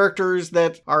postmodern. Characters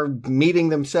that are meeting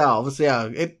themselves. Yeah,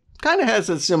 it kind of has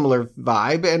a similar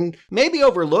vibe and maybe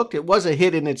overlooked. It was a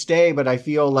hit in its day, but I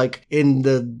feel like in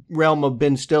the realm of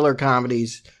Ben Stiller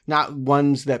comedies, not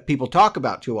ones that people talk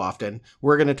about too often,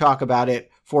 we're going to talk about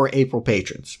it for April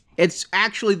patrons. It's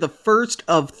actually the first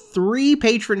of 3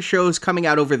 patron shows coming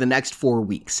out over the next 4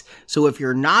 weeks. So if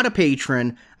you're not a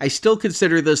patron, I still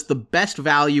consider this the best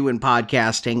value in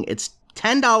podcasting. It's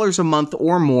 $10 a month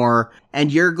or more,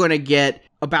 and you're going to get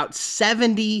about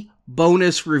 70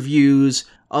 bonus reviews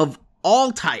of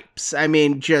all types. I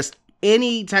mean, just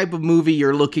any type of movie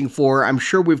you're looking for. I'm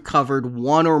sure we've covered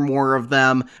one or more of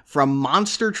them, from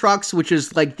monster trucks, which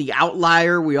is like the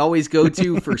outlier we always go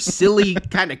to for silly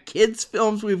kind of kids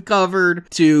films we've covered,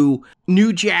 to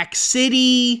New Jack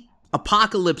City,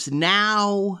 Apocalypse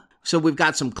Now. So we've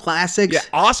got some classics. Yeah,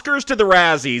 Oscars to the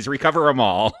Razzies. We cover them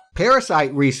all.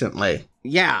 Parasite recently.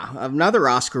 Yeah, another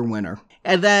Oscar winner.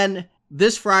 And then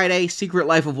this Friday, Secret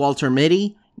Life of Walter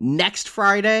Mitty. Next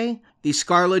Friday, the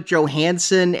Scarlett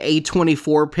Johansson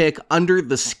A24 pick, Under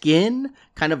the Skin,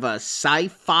 kind of a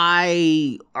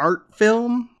sci-fi art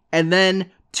film. And then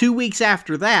 2 weeks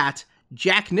after that,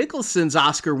 Jack Nicholson's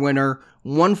Oscar winner,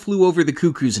 One Flew Over the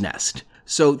Cuckoo's Nest.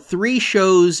 So 3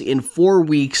 shows in 4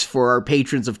 weeks for our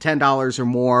patrons of $10 or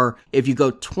more. If you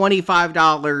go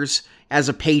 $25 as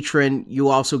a patron, you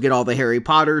also get all the Harry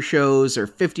Potter shows, or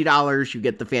 $50, you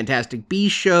get the Fantastic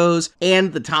Beasts shows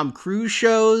and the Tom Cruise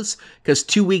shows, because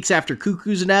 2 weeks after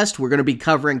Cuckoo's Nest, we're going to be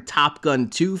covering Top Gun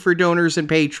 2 for donors and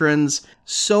patrons.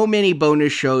 So many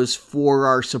bonus shows for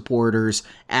our supporters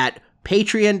at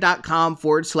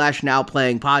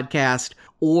patreon.com/nowplayingpodcast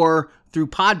or through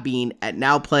Podbean at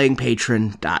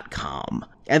nowplayingpatron.com.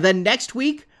 And then next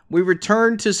week, we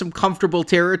return to some comfortable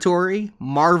territory,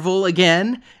 Marvel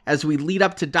again, as we lead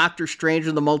up to Doctor Strange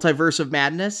and the Multiverse of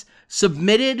Madness,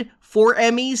 submitted for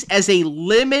Emmys as a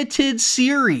limited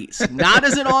series, not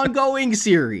as an ongoing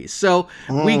series. So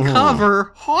we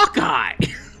cover Hawkeye.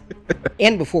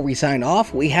 And before we sign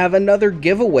off, we have another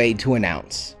giveaway to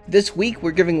announce. This week,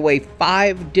 we're giving away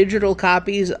 5 digital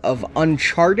copies of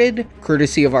Uncharted,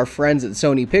 courtesy of our friends at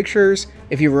Sony Pictures.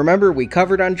 If you remember, we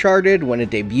covered Uncharted when it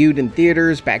debuted in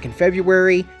theaters back in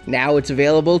February. Now it's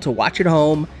available to watch at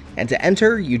home. And to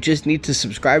enter, you just need to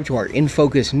subscribe to our In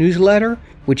Focus newsletter,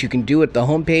 which you can do at the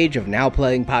homepage of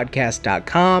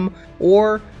nowplayingpodcast.com,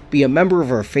 or be a member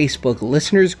of our Facebook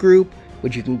listeners group,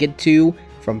 which you can get to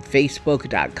from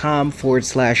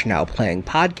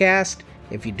facebook.com/nowplayingpodcast.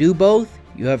 If you do both,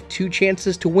 you have 2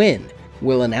 chances to win.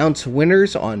 We'll announce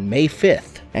winners on May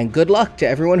 5th. And good luck to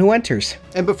everyone who enters.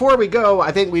 And before we go,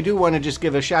 I think we do want to just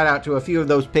give a shout out to a few of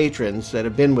those patrons that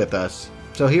have been with us.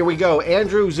 So here we go.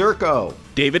 Andrew Zirko,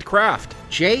 David Kraft,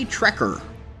 Jay Trekker,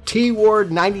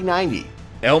 T-Ward 9090.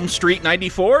 Elm Street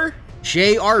 94?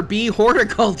 JRB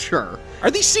Horticulture.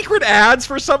 Are these secret ads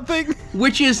for something?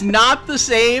 Which is not the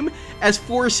same as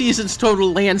Four Seasons Total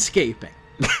Landscaping.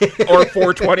 Or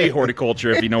 420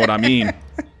 Horticulture, if you know what I mean.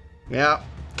 Yeah.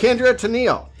 Kendra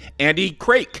Tennille. Andy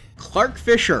Crake. Clark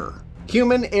Fisher.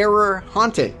 Human Error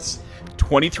Hauntings.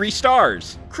 23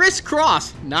 stars. Chris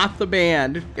Cross, not the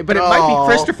band, but it might be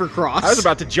Christopher Cross. I was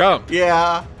about to jump.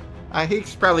 Yeah.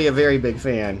 He's probably a very big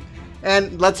fan.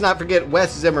 And let's not forget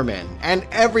Wes Zimmerman and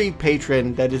every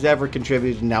patron that has ever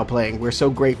contributed to Now Playing. We're so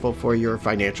grateful for your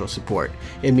financial support.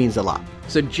 It means a lot.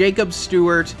 So Jacob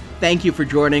Stewart, thank you for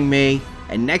joining me.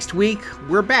 And next week,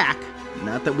 we're back.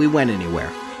 Not that we went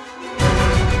anywhere.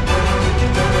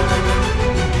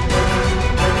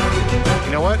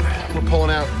 You know what? We're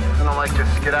pulling out. I don't like this.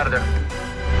 Get out of there.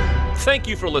 Thank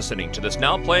you for listening to this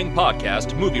Now Playing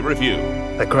Podcast movie review.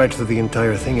 I cried through the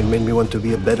entire thing and made me want to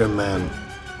be a better man.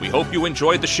 We hope you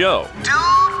enjoyed the show. Dude,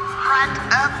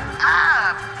 crack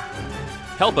up.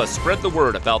 Help us spread the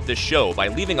word about this show by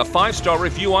leaving a 5-star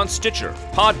review on Stitcher,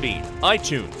 Podbean,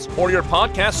 iTunes, or your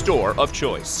podcast store of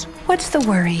choice. What's the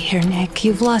worry here, Nick?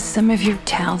 You've lost some of your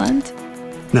talent?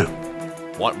 No.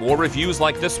 Want more reviews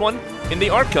like this one? In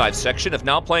the archives section of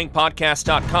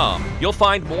NowPlayingPodcast.com, you'll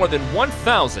find more than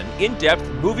 1,000 in-depth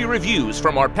movie reviews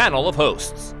from our panel of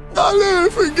hosts. I'll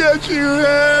never forget you,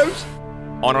 Habs.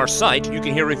 On our site, you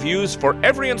can hear reviews for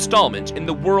every installment in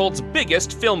the world's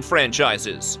biggest film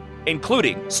franchises,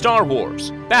 including Star Wars,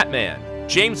 Batman,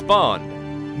 James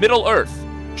Bond, Middle-earth,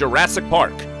 Jurassic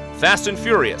Park, Fast and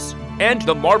Furious, and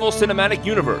the Marvel Cinematic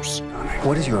Universe.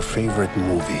 What is your favorite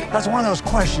movie? That's one of those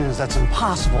questions that's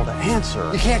impossible to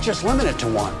answer. You can't just limit it to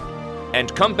one.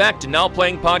 And come back to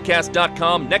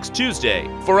NowPlayingPodcast.com next Tuesday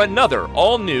for another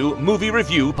all-new movie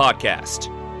review podcast.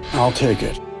 I'll take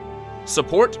it.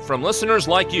 Support from listeners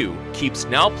like you keeps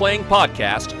Now Playing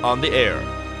Podcast on the air.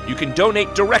 You can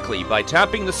donate directly by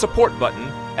tapping the support button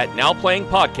at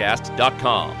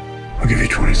NowPlayingPodcast.com. I'll give you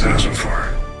 $20,000 for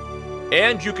it.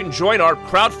 And you can join our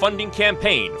crowdfunding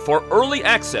campaign for early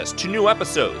access to new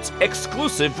episodes,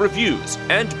 exclusive reviews,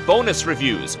 and bonus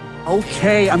reviews.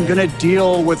 Okay, I'm gonna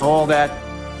deal with all that.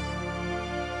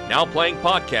 Now Playing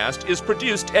Podcast is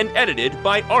produced and edited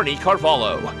by Arnie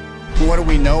Carvalho. What do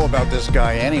we know about this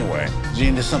guy anyway? Is he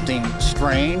into something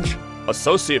strange?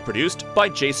 Associate produced by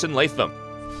Jason Latham.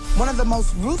 One of the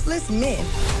most ruthless men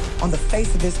on the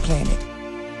face of this planet.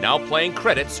 Now Playing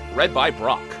credits read by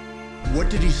Brock. What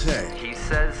did he say? He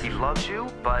says he loves you,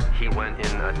 but he went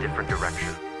in a different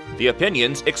direction. The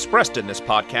opinions expressed in this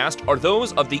podcast are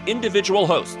those of the individual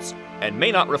hosts and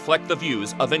may not reflect the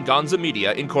views of Venganza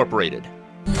Media Incorporated.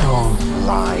 Don't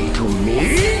lie to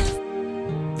me.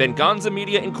 Venganza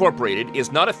Media Incorporated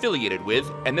is not affiliated with,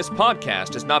 and this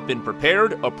podcast has not been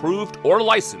prepared, approved, or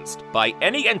licensed by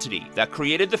any entity that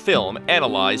created the film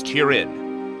analyzed herein.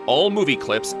 All movie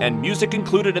clips and music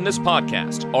included in this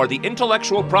podcast are the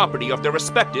intellectual property of their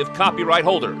respective copyright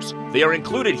holders. They are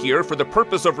included here for the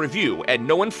purpose of review, and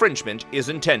no infringement is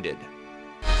intended.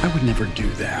 I would never do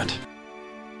that.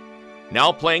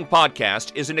 Now Playing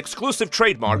Podcast is an exclusive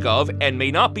trademark of and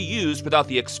may not be used without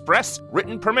the express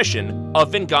written permission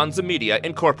of Venganza Media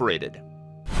Incorporated.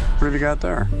 What have you got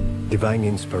there? Divine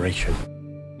inspiration.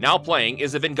 Now Playing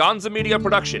is a Venganza Media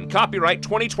production, copyright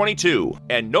 2022,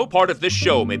 and no part of this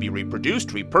show may be reproduced,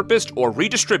 repurposed, or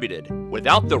redistributed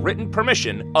without the written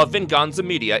permission of Venganza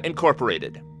Media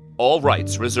Incorporated. All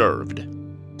rights reserved.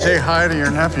 Say hi to your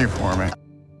nephew for me.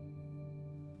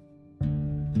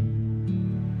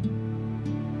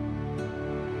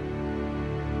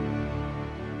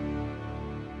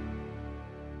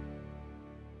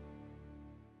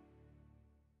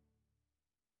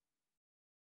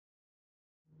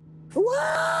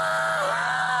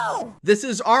 Whoa! This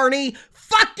is Arnie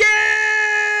fucking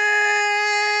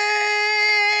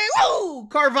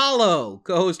Carvalho,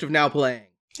 co-host of Now Playing.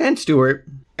 And Stuart.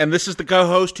 And this is the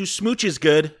co-host who smooches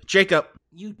good, Jacob.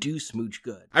 You do smooch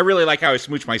good. I really like how I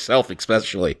smooch myself,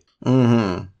 especially.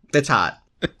 Mm-hmm. It's hot.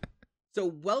 So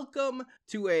welcome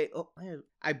to a... Oh,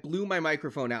 I blew my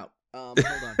microphone out. Hold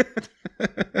on.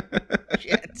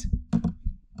 Shit.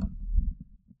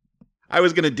 I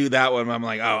was going to do that one. I'm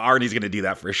like, oh, Arnie's going to do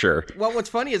that for sure. Well, what's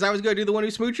funny is I was going to do the one who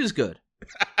smooches good.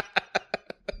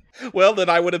 Well, then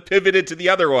I would have pivoted to the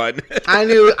other one.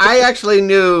 I actually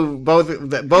knew both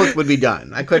would be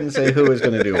done. I couldn't say who was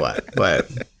going to do what, but...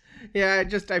 Yeah,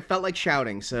 I felt like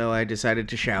shouting, so I decided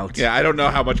to shout. Yeah, I don't know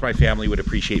how much my family would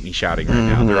appreciate me shouting right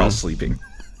now. They're all sleeping.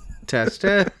 Test.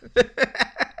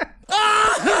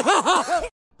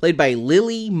 Played by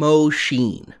Lily Mo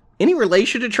Sheen. Any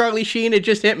relation to Charlie Sheen? It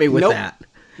just hit me with that.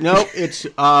 Nope, it's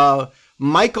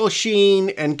Michael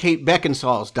Sheen and Kate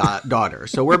Beckinsale's daughter.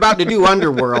 So we're about to do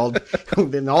Underworld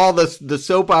and all the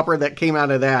soap opera that came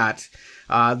out of that.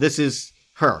 This is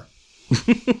her.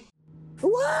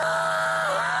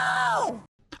 Wow!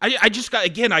 I just got,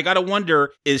 again, I got to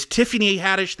wonder, is Tiffany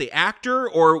Haddish the actor,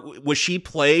 or was she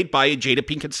played by Jada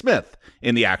Pinkett Smith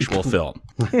in the actual film?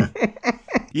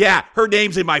 Yeah, her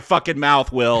name's in my fucking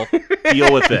mouth, Will.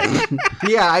 Deal with it.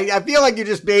 Yeah, I feel like you're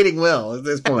just baiting Will at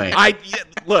this point.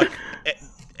 Look,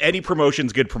 any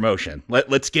promotion's good promotion.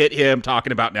 Let's get him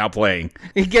talking about Now Playing.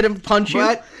 You get him punch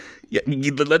you? Yeah,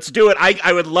 let's do it.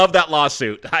 I would love that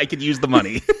lawsuit. I could use the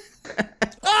money.